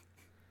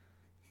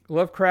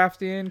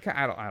Lovecraftian.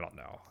 I don't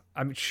know.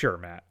 I mean, sure,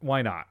 Matt.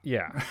 Why not?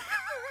 Yeah.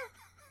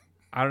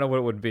 I don't know what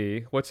it would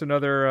be. What's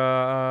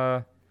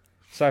another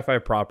sci-fi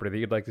property that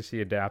you'd like to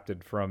see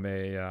adapted from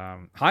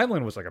a?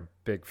 Heinlein was like a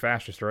big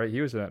fascist, right?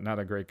 He was not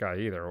a great guy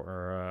either.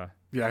 Or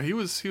yeah, he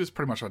was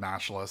pretty much a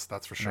nationalist.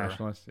 That's for sure.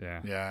 Nationalist,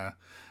 yeah.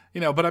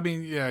 But I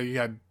mean, yeah, you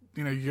had.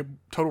 You get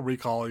Total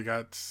Recall, you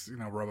got,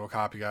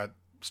 RoboCop, you got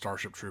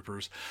Starship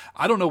Troopers.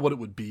 I don't know what it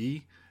would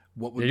be.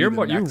 What would be you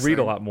next read thing.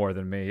 a lot more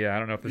than me. Yeah, I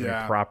don't know if there's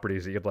any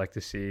properties that you'd like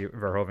to see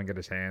Verhoeven get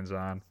his hands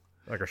on,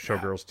 like a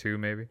Showgirls 2,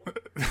 maybe.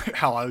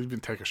 Hell, I'd even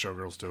take a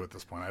Showgirls 2 at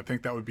this point. I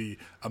think that would be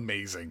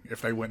amazing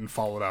if they went and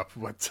followed up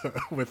with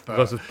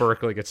Elizabeth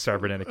Berkley gets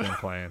cybernetic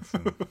implants.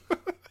 And...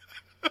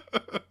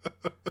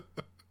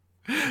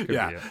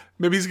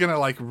 Maybe he's gonna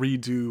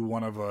redo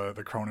one of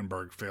the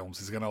Cronenberg films.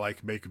 He's gonna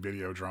make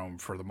Videodrome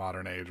for the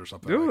modern age or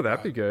something. Ooh,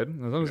 that'd be good.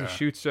 As long as he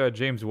shoots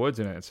James Woods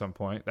in it at some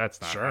point.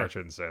 That's not. Sure. I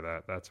shouldn't say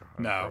that. That's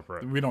no.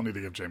 We don't need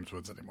to give James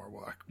Woods any more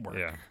work.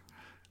 Yeah.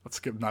 Let's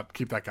not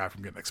keep that guy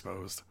from getting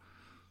exposed.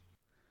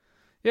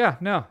 Yeah.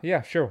 No.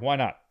 Yeah. Sure. Why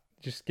not?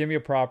 Just give me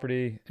a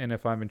property, and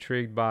if I'm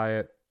intrigued by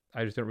it,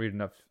 I just don't read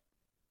enough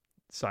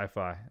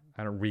sci-fi.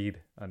 I don't read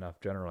enough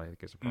generally. I think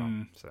it's a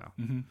problem. So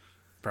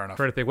fair enough.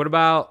 Trying to think. What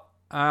about?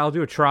 I'll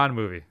do a Tron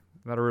movie.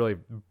 That'll really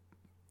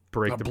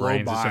break the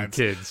brains of some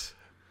kids.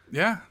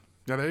 Yeah,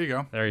 there you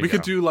go. There you we go.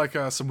 could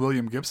do some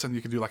William Gibson.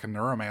 You could do a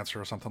Neuromancer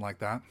or something like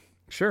that.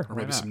 Sure. Or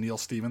maybe some Neil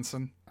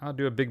Stevenson. I'll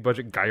do a big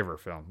budget Guyver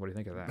film. What do you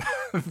think of that?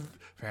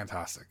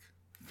 Fantastic.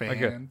 Okay.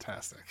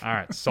 Fantastic. All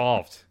right,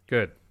 solved.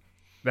 Good.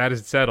 That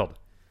is settled.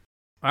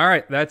 All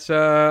right, that's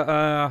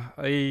I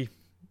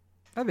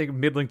think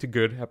middling to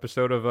good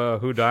episode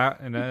of Who Dat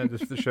and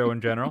just the show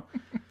in general.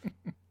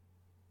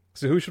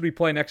 So who should we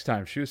play next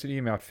time? Shoot us an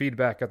email,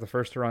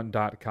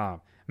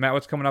 feedback@thefirstrun.com. Matt,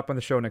 what's coming up on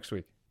the show next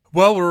week?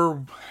 Well,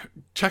 we're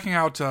checking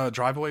out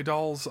Drive-Away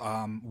Dolls,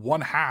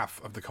 one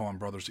half of the Coen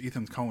brothers,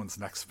 Ethan Coen's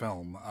next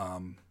film.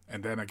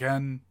 And then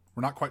again,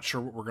 we're not quite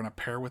sure what we're going to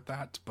pair with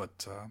that,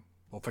 but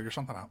we'll figure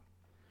something out.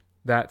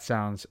 That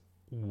sounds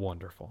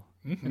wonderful.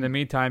 Mm-hmm. In the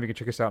meantime, you can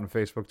check us out on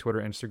Facebook, Twitter,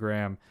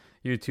 Instagram,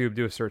 YouTube.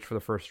 Do a search for The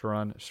First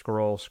Run.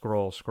 Scroll.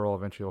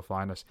 Eventually you'll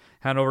find us.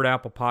 Head over to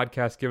Apple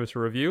Podcasts. Give us a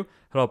review.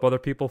 Help other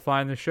people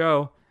find the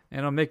show. And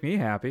it'll make me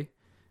happy.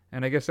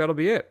 And I guess that'll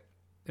be it.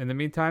 In the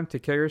meantime,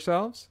 take care of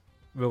yourselves.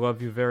 We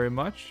love you very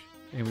much.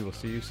 And we will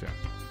see you soon.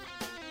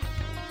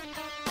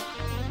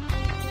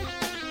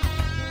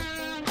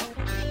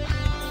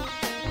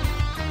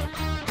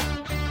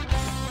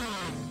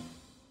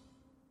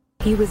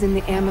 He was in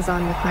the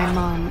Amazon with my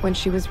mom when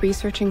she was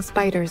researching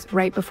spiders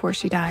right before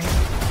she died.